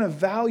trust, who you're going to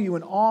value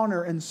and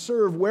honor and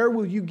serve. Where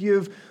will you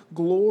give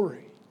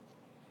glory?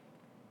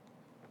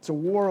 It's a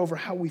war over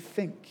how we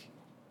think.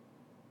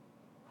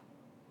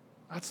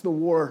 That's the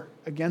war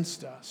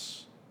against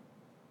us.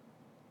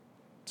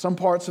 Some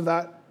parts of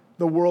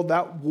the world,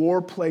 that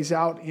war plays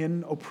out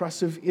in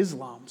oppressive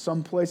Islam.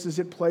 Some places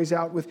it plays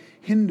out with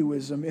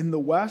Hinduism. In the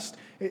West,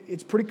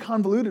 it's pretty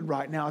convoluted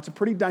right now. It's a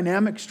pretty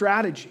dynamic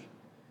strategy.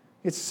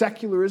 It's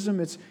secularism,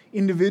 it's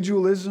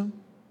individualism,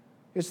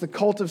 it's the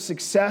cult of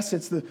success,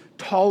 it's the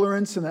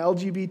tolerance and the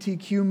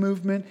LGBTQ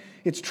movement,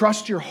 it's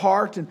trust your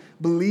heart and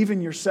believe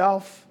in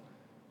yourself,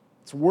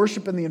 it's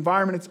worship in the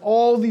environment, it's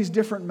all these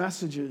different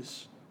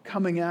messages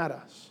coming at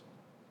us.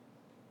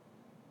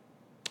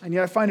 And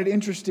yet I find it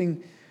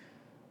interesting,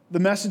 the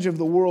message of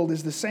the world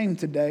is the same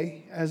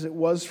today as it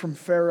was from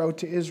Pharaoh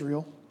to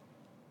Israel.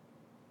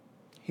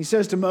 He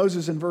says to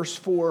Moses in verse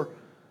 4,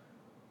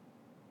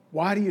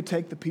 "Why do you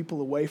take the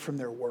people away from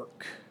their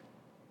work?"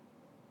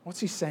 What's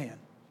he saying?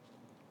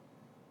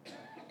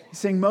 He's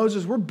saying,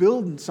 Moses, we're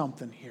building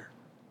something here.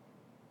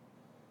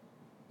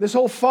 This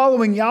whole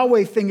following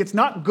Yahweh thing, it's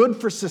not good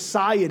for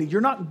society.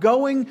 You're not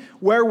going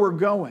where we're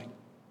going.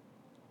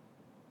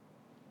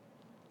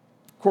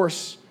 Of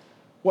course,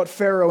 what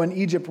Pharaoh and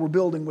Egypt were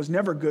building was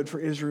never good for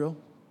Israel.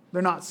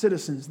 They're not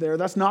citizens there.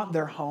 That's not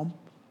their home.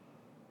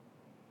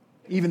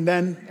 Even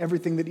then,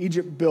 everything that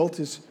Egypt built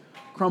is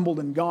crumbled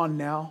and gone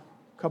now.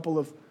 A couple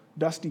of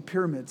dusty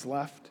pyramids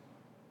left.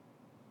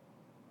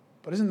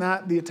 But isn't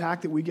that the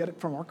attack that we get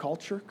from our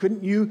culture?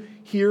 Couldn't you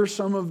hear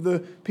some of the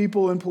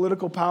people in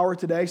political power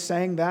today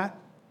saying that?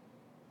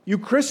 You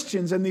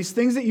Christians and these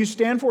things that you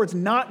stand for, it's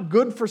not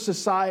good for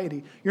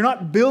society. You're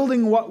not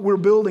building what we're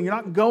building. You're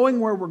not going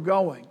where we're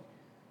going.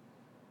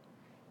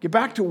 Get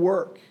back to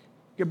work.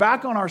 Get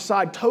back on our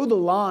side. Toe the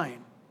line.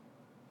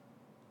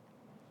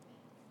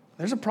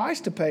 There's a price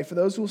to pay for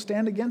those who will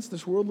stand against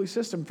this worldly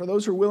system, for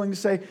those who are willing to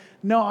say,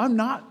 no, I'm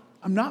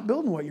not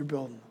building what you're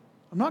building.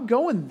 I'm not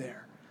going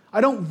there.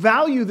 I don't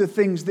value the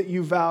things that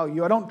you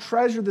value. I don't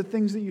treasure the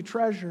things that you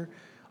treasure.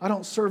 I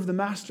don't serve the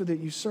master that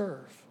you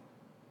serve.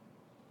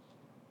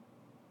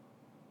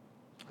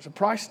 There's a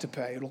price to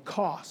pay. It'll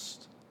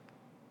cost.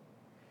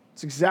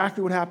 It's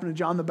exactly what happened to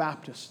John the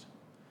Baptist.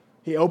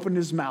 He opened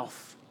his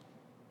mouth.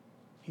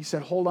 He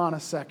said, hold on a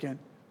second,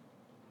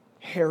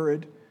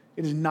 Herod,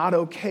 it is not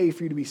okay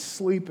for you to be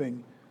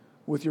sleeping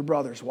with your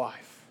brother's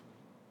wife.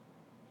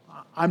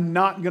 I'm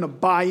not going to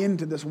buy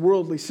into this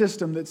worldly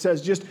system that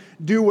says just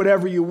do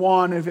whatever you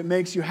want. If it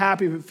makes you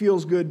happy, if it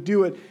feels good,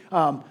 do it.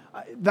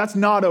 That's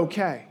not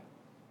okay.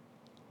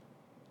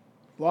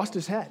 Lost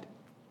his head.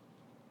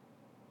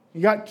 He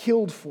got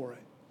killed for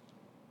it.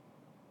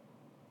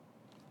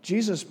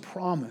 Jesus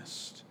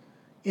promised,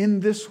 in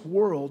this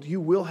world you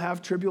will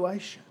have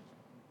tribulation.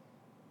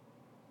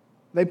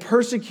 They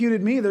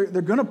persecuted me. They're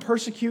going to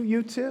persecute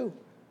you too.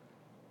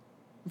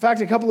 In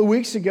fact, a couple of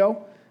weeks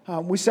ago,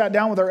 we sat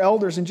down with our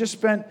elders and just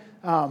spent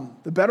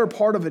the better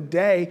part of a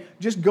day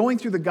just going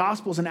through the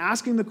Gospels and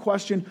asking the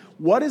question,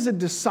 what is a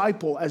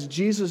disciple as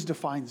Jesus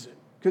defines it?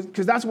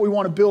 Because that's what we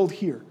want to build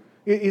here,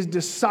 is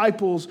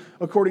disciples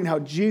according to how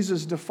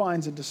Jesus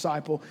defines a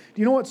disciple.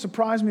 Do you know what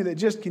surprised me that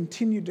just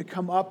continued to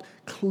come up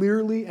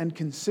clearly and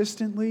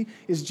consistently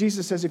is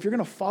Jesus says, if you're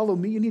going to follow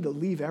me, you need to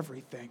leave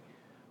everything.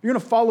 If you're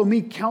going to follow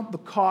me, count the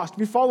cost. If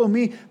you follow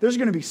me, there's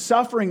going to be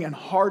suffering and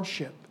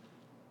hardship.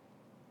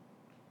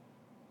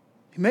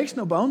 He makes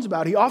no bones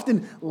about it. He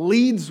often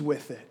leads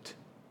with it.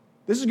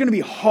 This is going to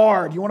be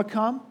hard. You want to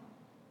come?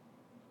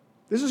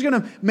 This is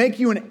going to make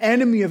you an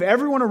enemy of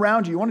everyone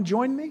around you. You want to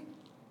join me?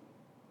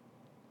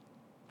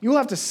 You will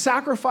have to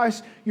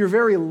sacrifice your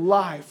very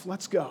life.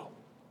 Let's go.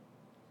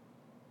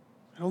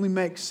 It only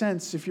makes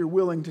sense if you're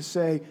willing to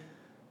say,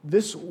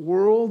 this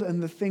world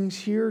and the things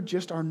here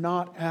just are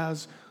not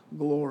as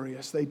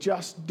glorious. They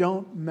just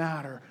don't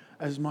matter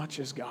as much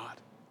as God,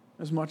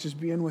 as much as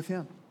being with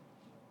Him.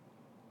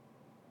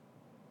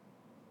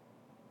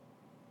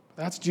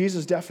 That's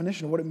Jesus'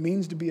 definition of what it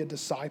means to be a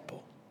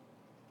disciple.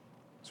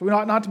 So we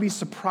ought not to be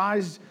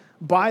surprised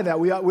by that.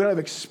 We ought to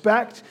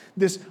expect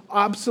this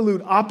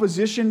absolute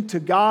opposition to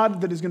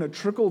God that is going to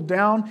trickle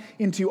down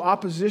into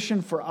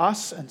opposition for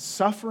us and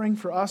suffering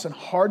for us and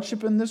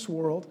hardship in this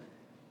world.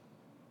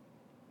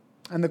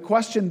 And the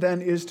question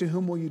then is, to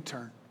whom will you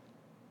turn?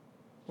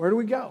 Where do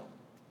we go?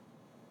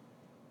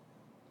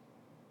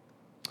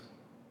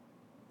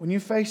 When you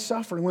face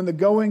suffering, when the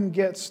going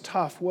gets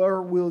tough,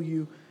 where will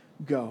you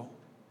go?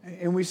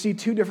 And we see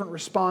two different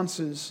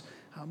responses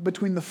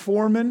between the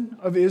foreman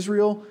of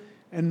Israel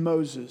and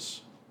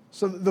Moses.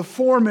 So the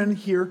foreman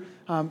here,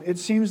 it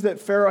seems that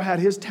Pharaoh had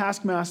his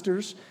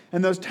taskmasters,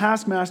 and those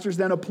taskmasters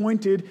then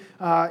appointed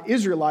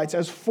Israelites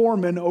as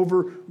foremen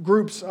over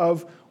groups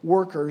of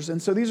workers.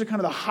 And so these are kind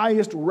of the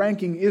highest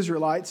ranking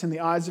Israelites in the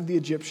eyes of the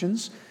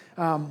Egyptians.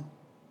 And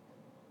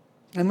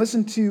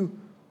listen to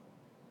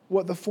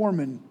what the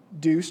foremen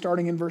do,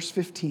 starting in verse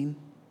 15.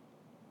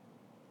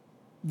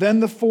 Then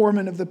the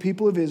foreman of the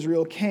people of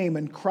Israel came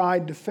and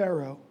cried to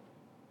Pharaoh,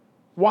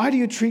 "Why do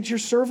you treat your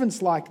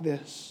servants like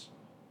this?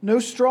 No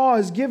straw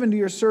is given to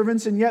your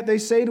servants, and yet they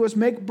say to us,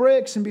 'Make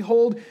bricks,' and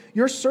behold,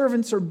 your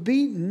servants are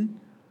beaten,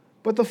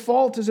 but the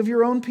fault is of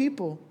your own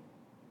people."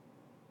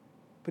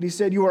 But he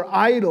said, "You are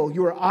idle,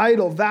 you are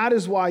idle. That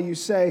is why you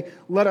say,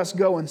 'Let us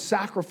go and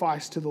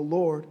sacrifice to the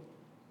Lord.'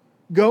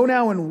 Go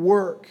now and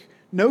work.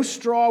 No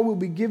straw will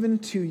be given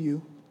to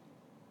you.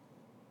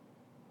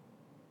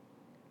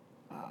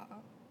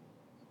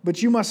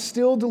 But you must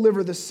still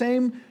deliver the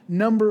same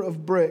number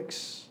of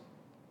bricks."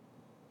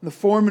 The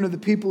foreman of the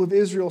people of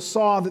Israel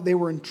saw that they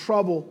were in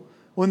trouble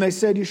when they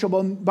said, "You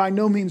shall by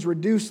no means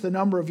reduce the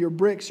number of your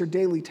bricks, your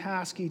daily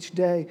task each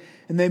day."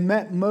 And they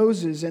met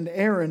Moses and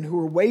Aaron, who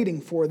were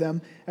waiting for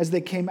them as they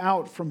came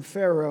out from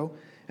Pharaoh.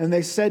 And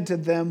they said to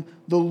them,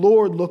 "The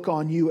Lord look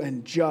on you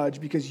and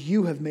judge, because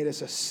you have made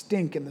us a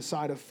stink in the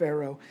sight of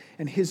Pharaoh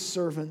and his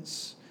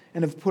servants,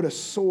 and have put a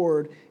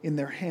sword in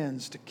their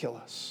hands to kill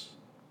us."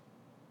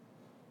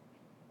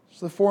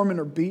 So the foremen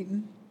are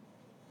beaten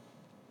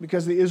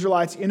because of the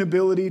Israelites'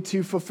 inability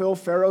to fulfill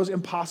Pharaoh's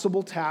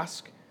impossible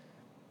task.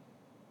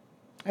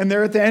 And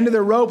they're at the end of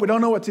their rope. We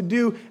don't know what to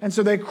do. And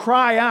so they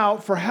cry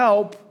out for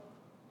help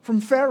from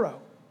Pharaoh.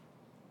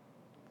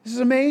 This is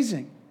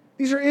amazing.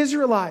 These are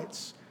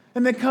Israelites.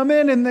 And they come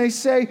in and they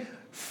say,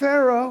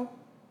 "Pharaoh,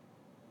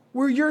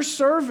 we're your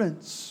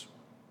servants.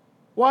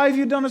 Why have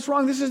you done us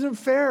wrong? This isn't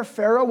fair,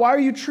 Pharaoh. Why are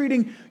you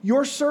treating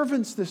your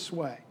servants this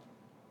way?"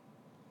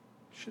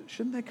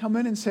 Shouldn't they come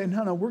in and say,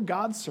 no, we're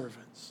God's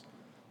servants?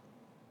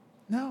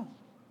 No,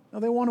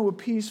 they want to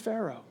appease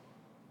Pharaoh.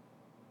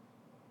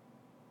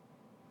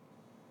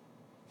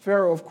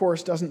 Pharaoh, of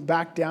course, doesn't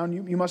back down.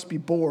 You must be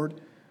bored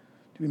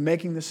to be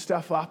making this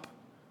stuff up,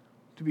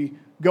 to be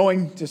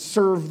going to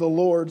serve the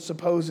Lord,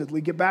 supposedly.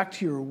 Get back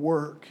to your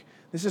work.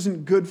 This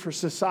isn't good for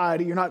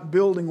society. You're not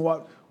building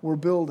what we're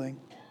building.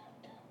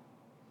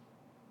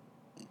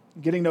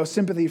 Getting no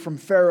sympathy from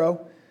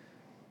Pharaoh,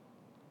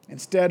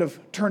 instead of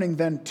turning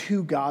then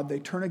to God, they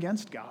turn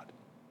against God.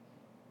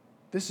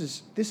 This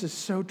is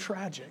so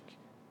tragic.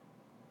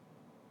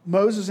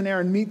 Moses and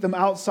Aaron meet them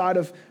outside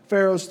of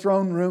Pharaoh's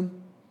throne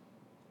room,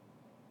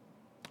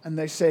 and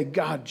they say,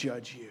 "God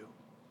judge you,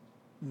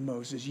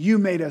 Moses. You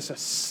made us a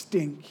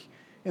stink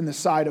in the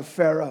sight of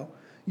Pharaoh.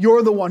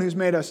 You're the one who's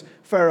made us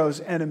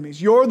Pharaoh's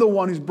enemies. You're the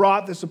one who's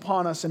brought this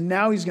upon us, and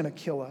now he's going to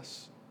kill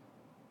us.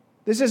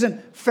 This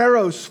isn't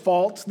Pharaoh's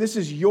fault. This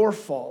is your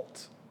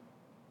fault."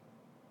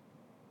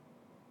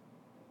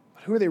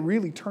 But who are they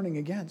really turning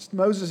against?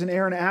 Moses and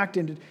Aaron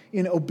acted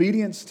in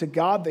obedience to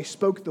God. They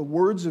spoke the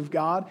words of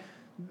God.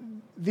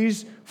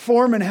 These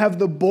foremen have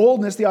the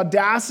boldness, the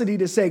audacity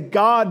to say,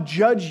 "God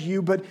judge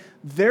you," but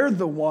they're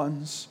the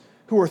ones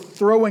who are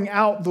throwing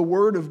out the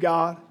word of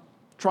God,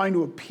 trying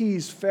to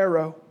appease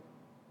Pharaoh,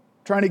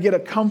 trying to get a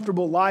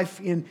comfortable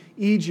life in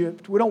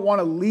Egypt. We don't want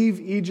to leave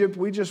Egypt.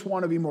 We just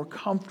want to be more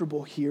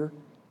comfortable here.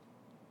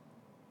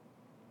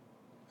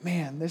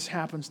 Man, this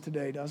happens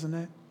today, doesn't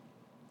it?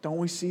 Don't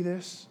we see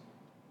this?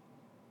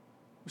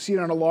 We see it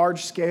on a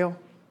large scale.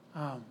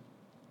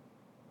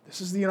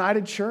 This is the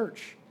United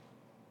Church.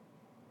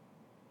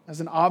 As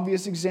an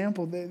obvious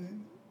example,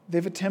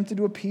 they've attempted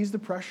to appease the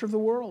pressure of the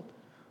world.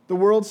 The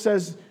world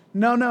says,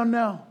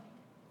 no.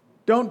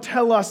 Don't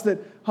tell us that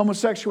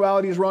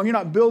homosexuality is wrong. You're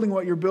not building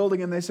what you're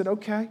building. And they said,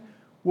 okay,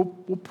 we'll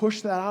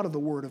push that out of the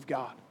Word of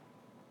God.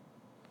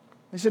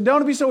 They said,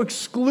 don't be so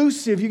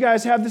exclusive. You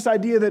guys have this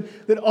idea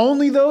that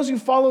only those who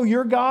follow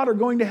your God are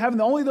going to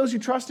heaven. Only those who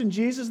trust in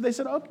Jesus. They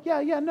said, oh,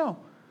 yeah, no.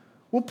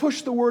 We'll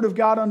push the Word of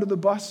God under the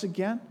bus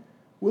again.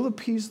 We'll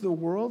appease the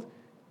world.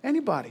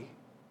 Anybody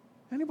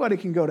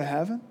can go to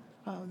heaven.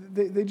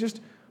 They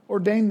just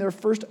ordained their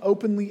first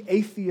openly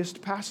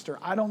atheist pastor.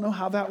 I don't know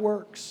how that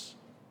works.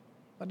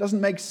 That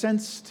doesn't make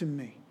sense to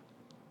me.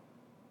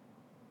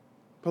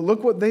 But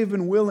look what they've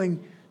been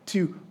willing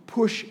to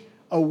push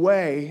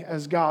away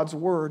as God's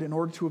word in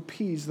order to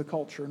appease the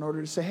culture, in order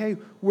to say, hey,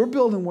 we're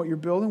building what you're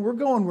building. We're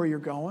going where you're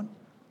going.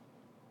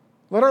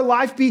 Let our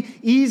life be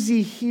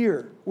easy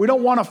here. We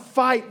don't want to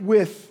fight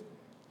with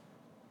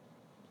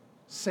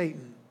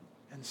Satan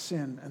and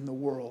sin and the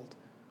world.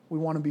 We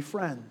want to be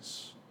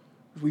friends.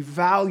 We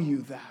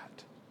value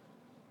that.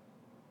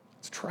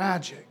 It's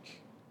tragic.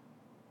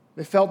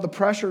 They felt the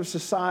pressure of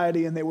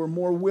society, and they were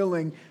more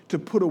willing to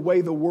put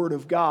away the Word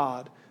of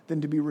God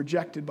than to be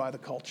rejected by the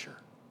culture.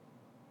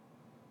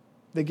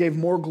 They gave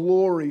more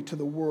glory to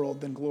the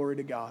world than glory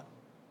to God.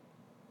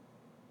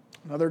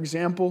 Another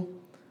example,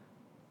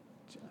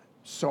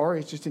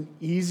 it's just an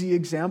easy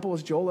example,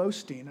 is Joel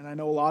Osteen. And I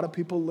know a lot of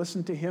people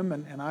listen to him,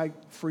 and I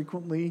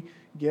frequently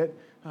get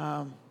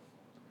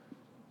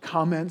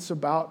comments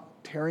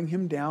about tearing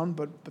him down,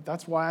 but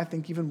that's why I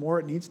think even more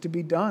it needs to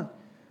be done.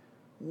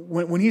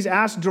 When he's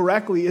asked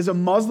directly, is a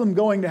Muslim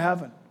going to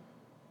heaven?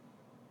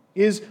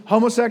 Is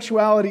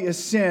homosexuality a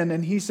sin?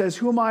 And he says,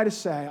 who am I to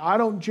say? I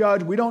don't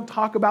judge. We don't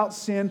talk about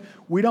sin.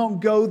 We don't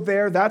go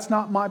there. That's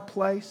not my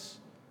place.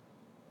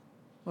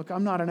 Look,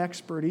 I'm not an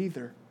expert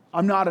either.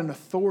 I'm not an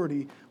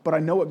authority, but I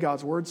know what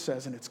God's Word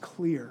says, and it's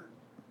clear.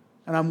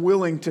 And I'm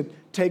willing to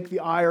take the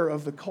ire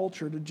of the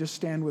culture to just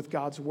stand with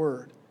God's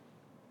Word.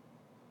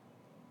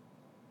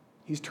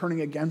 He's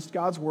turning against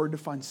God's Word to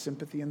find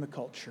sympathy in the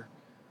culture.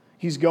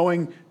 He's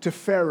going to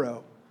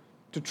Pharaoh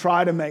to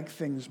try to make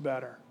things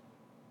better.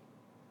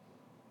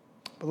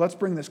 But let's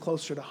bring this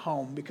closer to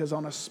home, because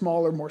on a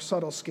smaller, more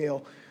subtle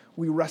scale,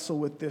 we wrestle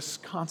with this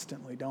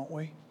constantly, don't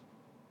we?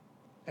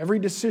 Every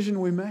decision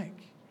we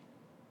make,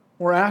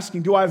 we're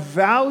asking, do I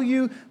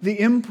value the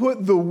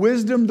input, the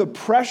wisdom, the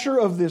pressure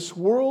of this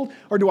world,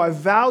 or do I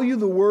value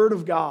the Word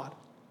of God?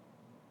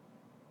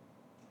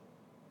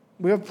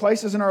 We have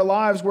places in our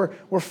lives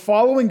where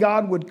following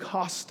God would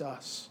cost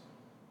us.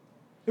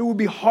 It would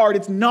be hard.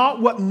 It's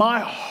not what my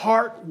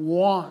heart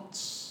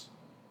wants.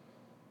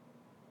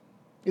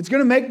 It's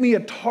going to make me a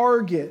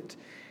target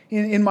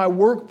in my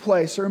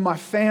workplace or in my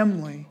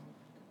family.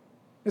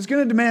 It's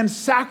going to demand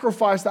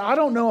sacrifice that I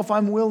don't know if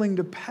I'm willing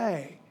to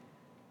pay.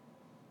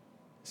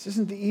 This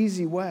isn't the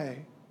easy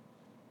way.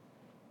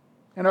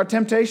 And our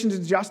temptation to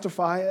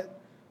justify it,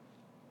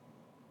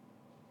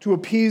 to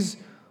appease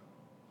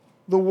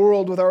the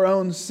world with our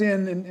own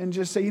sin and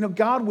just say,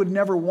 God would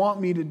never want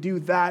me to do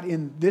that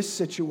in this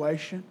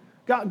situation.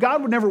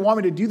 God would never want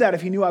me to do that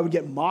if He knew I would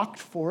get mocked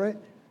for it.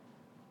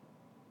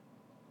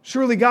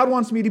 Surely God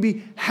wants me to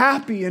be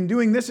happy, and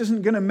doing this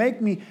isn't going to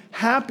make me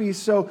happy,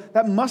 so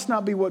that must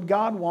not be what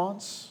God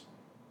wants.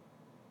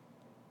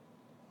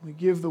 We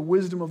give the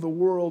wisdom of the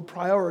world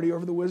priority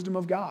over the wisdom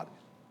of God.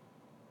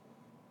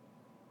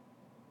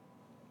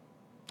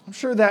 I'm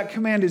sure that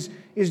command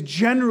is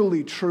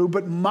generally true,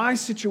 but my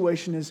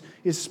situation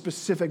is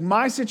specific.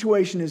 My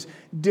situation is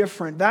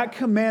different. That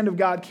command of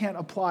God can't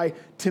apply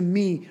to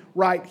me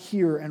right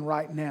here and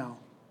right now.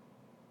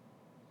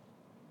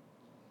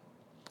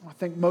 I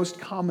think most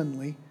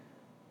commonly,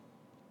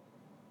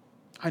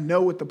 I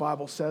know what the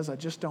Bible says, I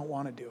just don't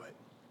want to do it.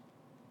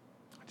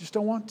 I just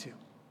don't want to.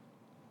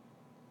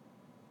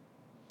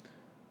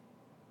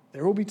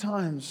 There will be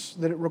times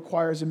that it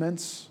requires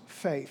immense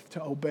faith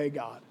to obey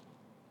God,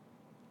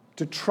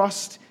 to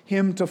trust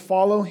Him, to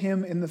follow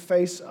Him in the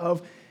face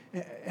of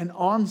an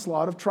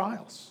onslaught of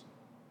trials.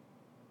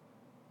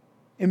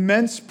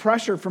 Immense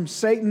pressure from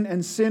Satan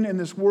and sin in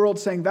this world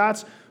saying,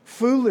 that's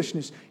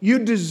foolishness. You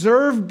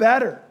deserve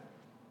better.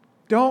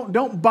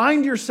 Don't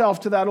bind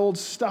yourself to that old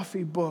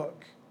stuffy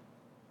book.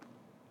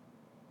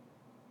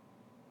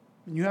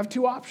 And you have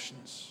two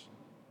options.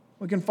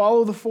 We can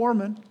follow the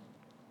foreman.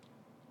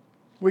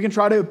 We can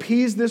try to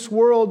appease this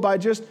world by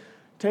just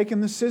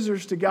taking the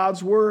scissors to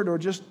God's Word, or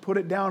just put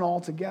it down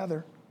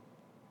altogether.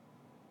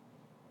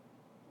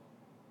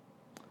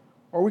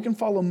 Or we can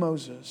follow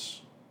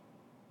Moses.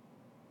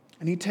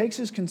 And he takes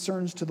his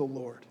concerns to the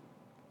Lord.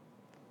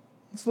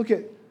 Let's look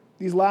at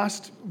these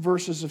last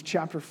verses of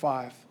chapter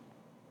 5.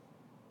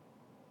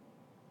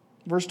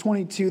 Verse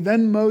 22,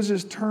 then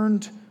Moses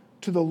turned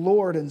to the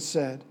Lord and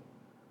said,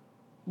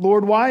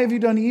 Lord, why have you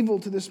done evil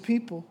to this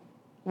people?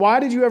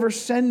 Why did you ever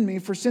send me?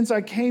 For since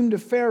I came to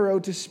Pharaoh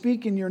to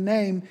speak in your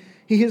name,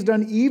 he has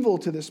done evil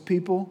to this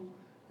people,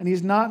 and he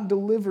has not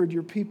delivered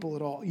your people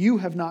at all. You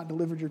have not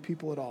delivered your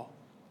people at all.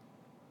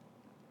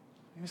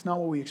 It's not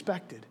what we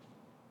expected.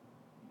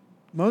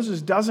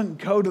 Moses doesn't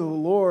go to the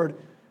Lord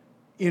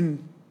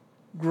in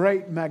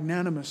great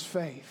magnanimous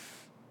faith.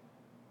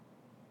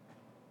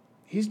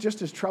 He's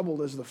just as troubled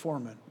as the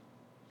foreman.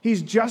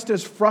 He's just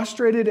as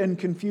frustrated and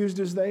confused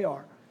as they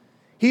are.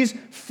 He's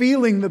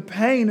feeling the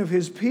pain of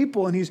his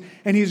people, and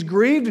he's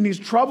grieved and he's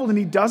troubled, and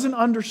he doesn't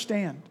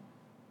understand.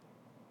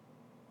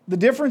 The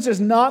difference is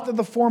not that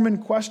the foreman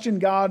questioned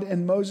God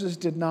and Moses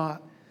did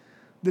not.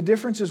 The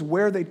difference is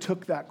where they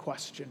took that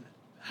question,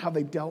 how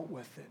they dealt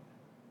with it.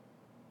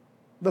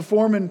 The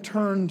foreman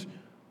turned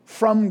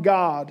from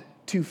God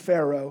to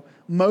Pharaoh.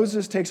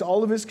 Moses takes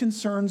all of his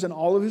concerns and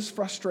all of his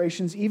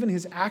frustrations, even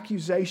his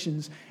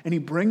accusations, and he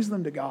brings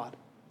them to God.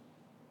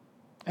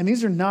 And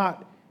these are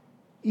not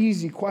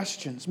easy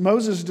questions.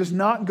 Moses does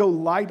not go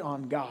light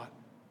on God.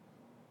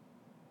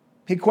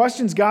 He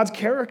questions God's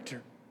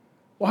character.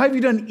 Why have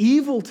you done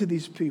evil to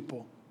these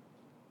people?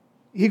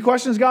 He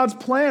questions God's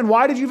plan.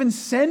 Why did you even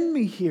send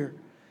me here?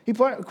 He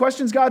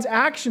questions God's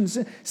actions.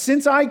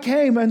 Since I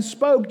came and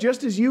spoke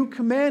just as you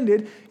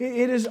commanded,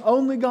 it has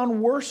only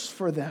gone worse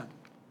for them.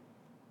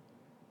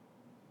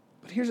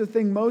 But here's the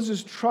thing,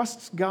 Moses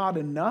trusts God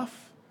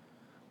enough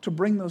to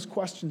bring those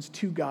questions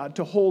to God,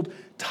 to hold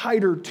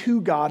tighter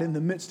to God in the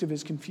midst of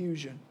his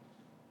confusion.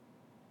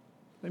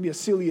 Maybe a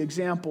silly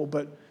example,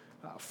 but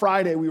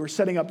Friday we were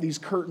setting up these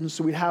curtains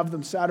so we'd have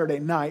them Saturday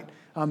night.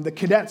 The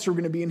cadets were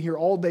going to be in here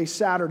all day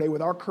Saturday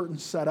with our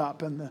curtains set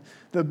up. And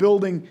the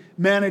building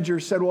manager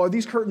said, well, are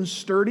these curtains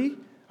sturdy?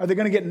 Are they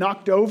going to get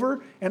knocked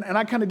over? And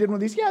I kind of did one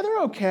of these, yeah,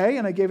 they're okay.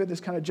 And I gave it this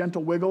kind of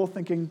gentle wiggle,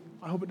 thinking,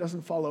 I hope it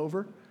doesn't fall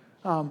over.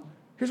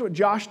 Here's what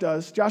Josh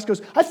does. Josh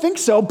goes, I think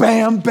so.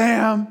 Bam,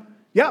 bam.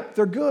 Yep,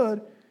 they're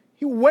good.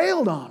 He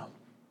wailed on them.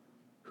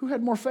 Who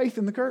had more faith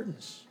in the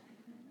curtains?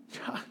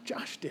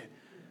 Josh did.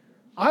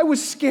 I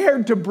was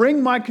scared to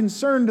bring my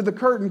concern to the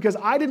curtain because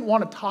I didn't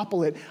want to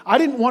topple it. I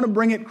didn't want to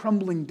bring it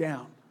crumbling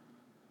down.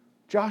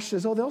 Josh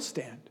says, oh, they'll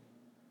stand.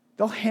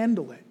 They'll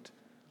handle it.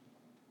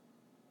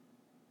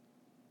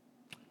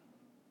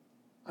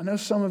 I know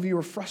some of you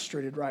are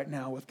frustrated right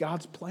now with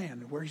God's plan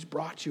and where He's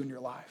brought you in your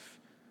life.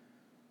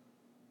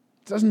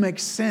 It doesn't make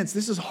sense.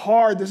 This is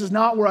hard. This is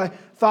not where I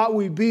thought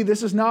we'd be.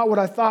 This is not what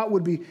I thought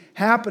would be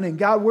happening.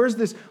 God, where's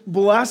this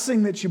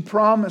blessing that you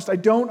promised? I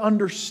don't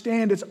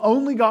understand. It's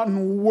only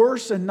gotten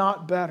worse and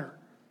not better.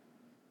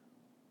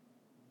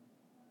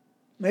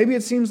 Maybe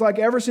it seems like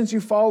ever since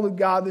you followed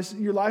God,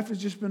 your life has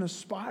just been a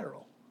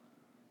spiral.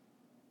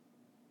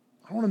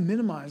 I don't want to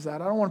minimize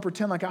that. I don't want to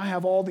pretend like I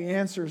have all the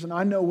answers and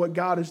I know what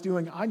God is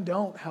doing. I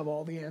don't have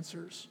all the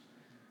answers.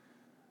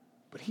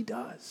 But He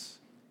does.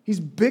 He's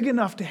big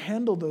enough to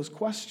handle those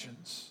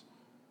questions.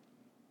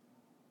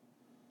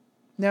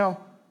 Now,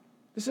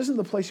 this isn't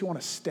the place you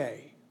want to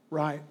stay,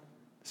 right?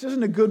 This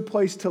isn't a good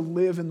place to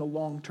live in the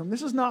long term.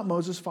 This is not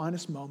Moses'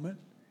 finest moment.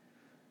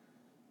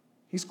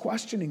 He's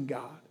questioning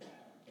God.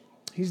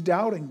 He's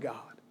doubting God.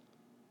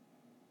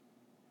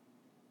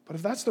 But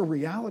if that's the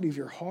reality of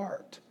your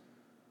heart,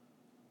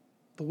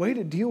 the way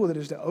to deal with it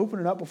is to open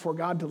it up before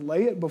God, to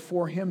lay it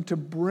before Him, to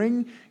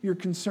bring your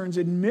concerns,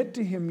 admit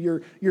to Him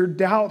your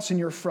doubts and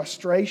your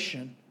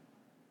frustration.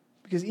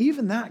 Because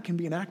even that can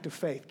be an act of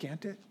faith,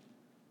 can't it?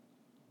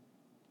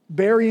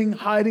 Burying,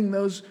 hiding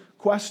those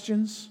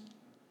questions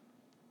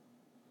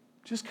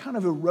just kind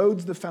of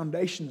erodes the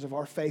foundations of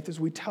our faith as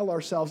we tell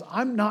ourselves,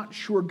 I'm not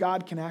sure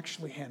God can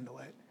actually handle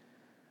it.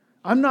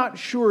 I'm not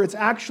sure it's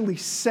actually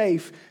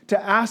safe to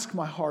ask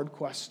my hard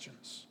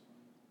questions.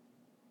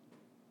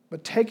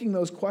 But taking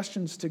those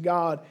questions to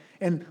God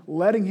and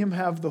letting Him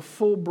have the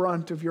full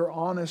brunt of your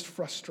honest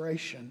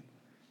frustration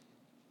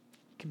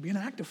can be an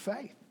act of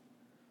faith.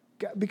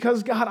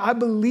 Because, God, I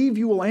believe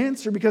you will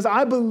answer. Because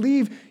I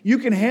believe you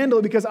can handle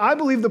it. Because I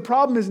believe the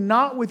problem is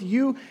not with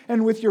you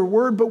and with your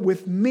word, but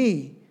with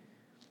me.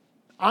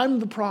 I'm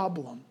the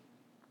problem.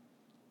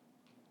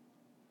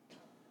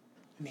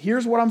 And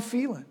here's what I'm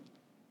feeling.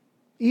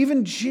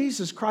 Even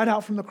Jesus cried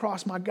out from the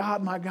cross, my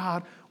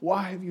God,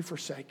 why have you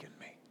forsaken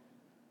me?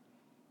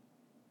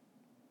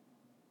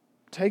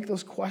 Take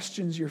those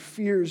questions, your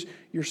fears,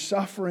 your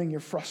suffering, your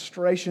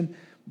frustration,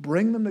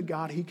 bring them to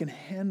God. He can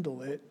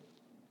handle it.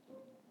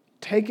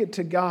 Take it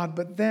to God,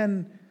 but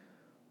then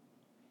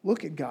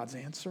look at God's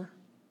answer.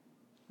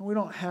 We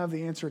don't have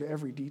the answer to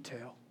every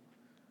detail,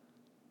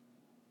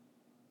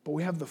 but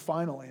we have the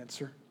final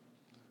answer.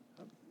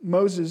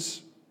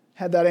 Moses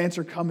had that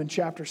answer come in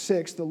chapter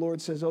 6. The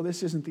Lord says, oh,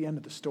 this isn't the end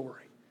of the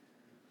story.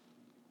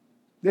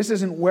 This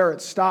isn't where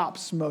it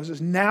stops, Moses.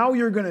 Now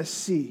you're going to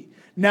see.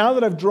 Now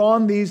that I've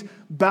drawn these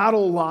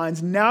battle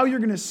lines, now you're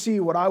going to see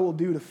what I will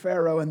do to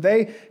Pharaoh. And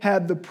they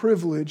had the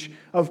privilege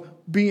of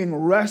being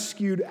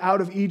rescued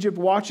out of Egypt,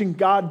 watching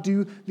God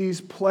do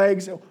these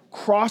plagues,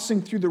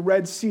 crossing through the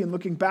Red Sea and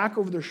looking back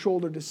over their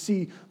shoulder to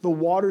see the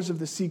waters of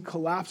the sea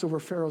collapse over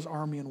Pharaoh's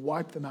army and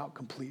wipe them out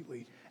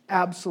completely.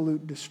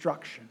 Absolute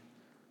destruction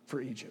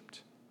for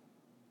Egypt.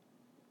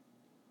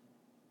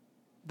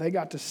 They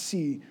got to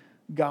see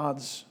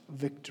God's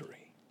victory.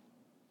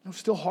 It was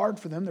still hard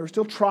for them. There were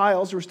still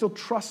trials. There was still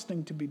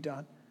trusting to be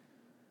done.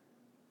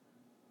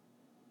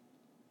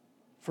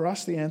 For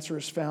us, the answer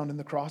is found in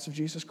the cross of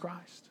Jesus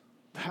Christ.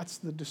 That's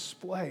the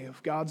display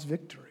of God's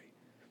victory.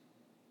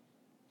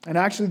 And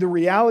actually, the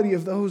reality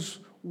of those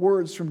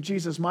words from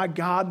Jesus, my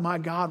God,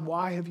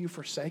 why have you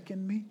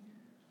forsaken me?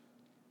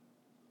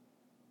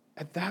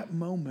 At that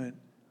moment,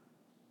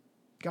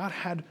 God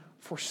had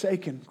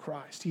forsaken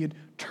Christ. He had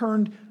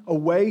turned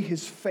away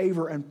His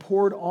favor and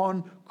poured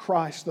on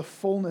Christ the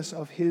fullness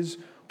of His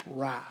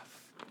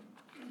wrath.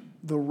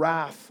 The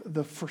wrath,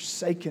 the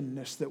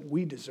forsakenness that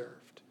we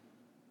deserved.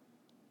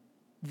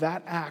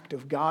 That act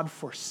of God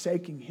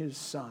forsaking His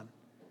Son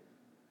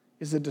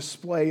is a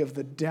display of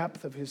the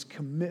depth of His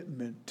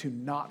commitment to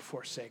not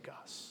forsake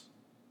us.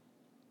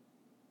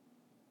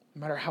 No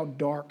matter how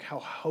dark, how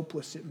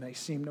hopeless it may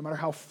seem, no matter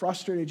how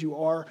frustrated you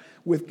are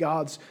with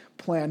God's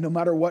plan, no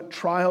matter what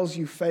trials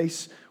you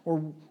face or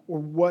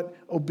what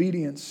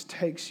obedience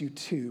takes you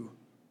to,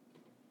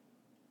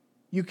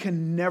 you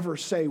can never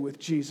say with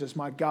Jesus,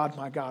 my God,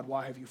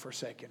 why have you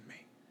forsaken me?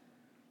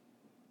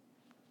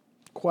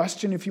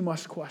 Question if you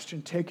must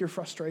question. Take your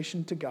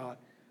frustration to God.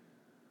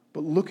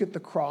 But look at the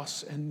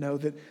cross and know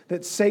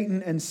that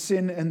Satan and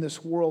sin and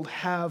this world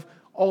have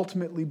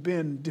ultimately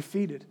been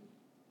defeated.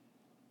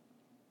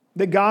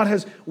 That God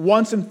has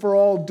once and for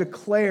all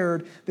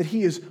declared that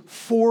He is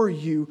for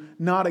you,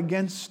 not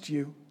against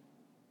you.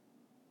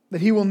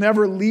 That He will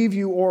never leave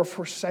you or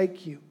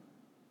forsake you.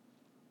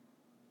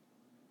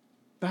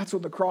 That's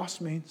what the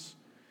cross means.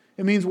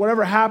 It means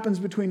whatever happens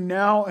between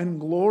now and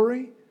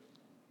glory,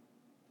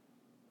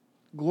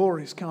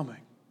 glory is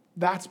coming.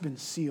 That's been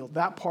sealed.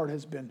 That part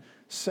has been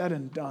said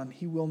and done.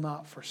 He will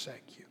not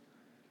forsake you.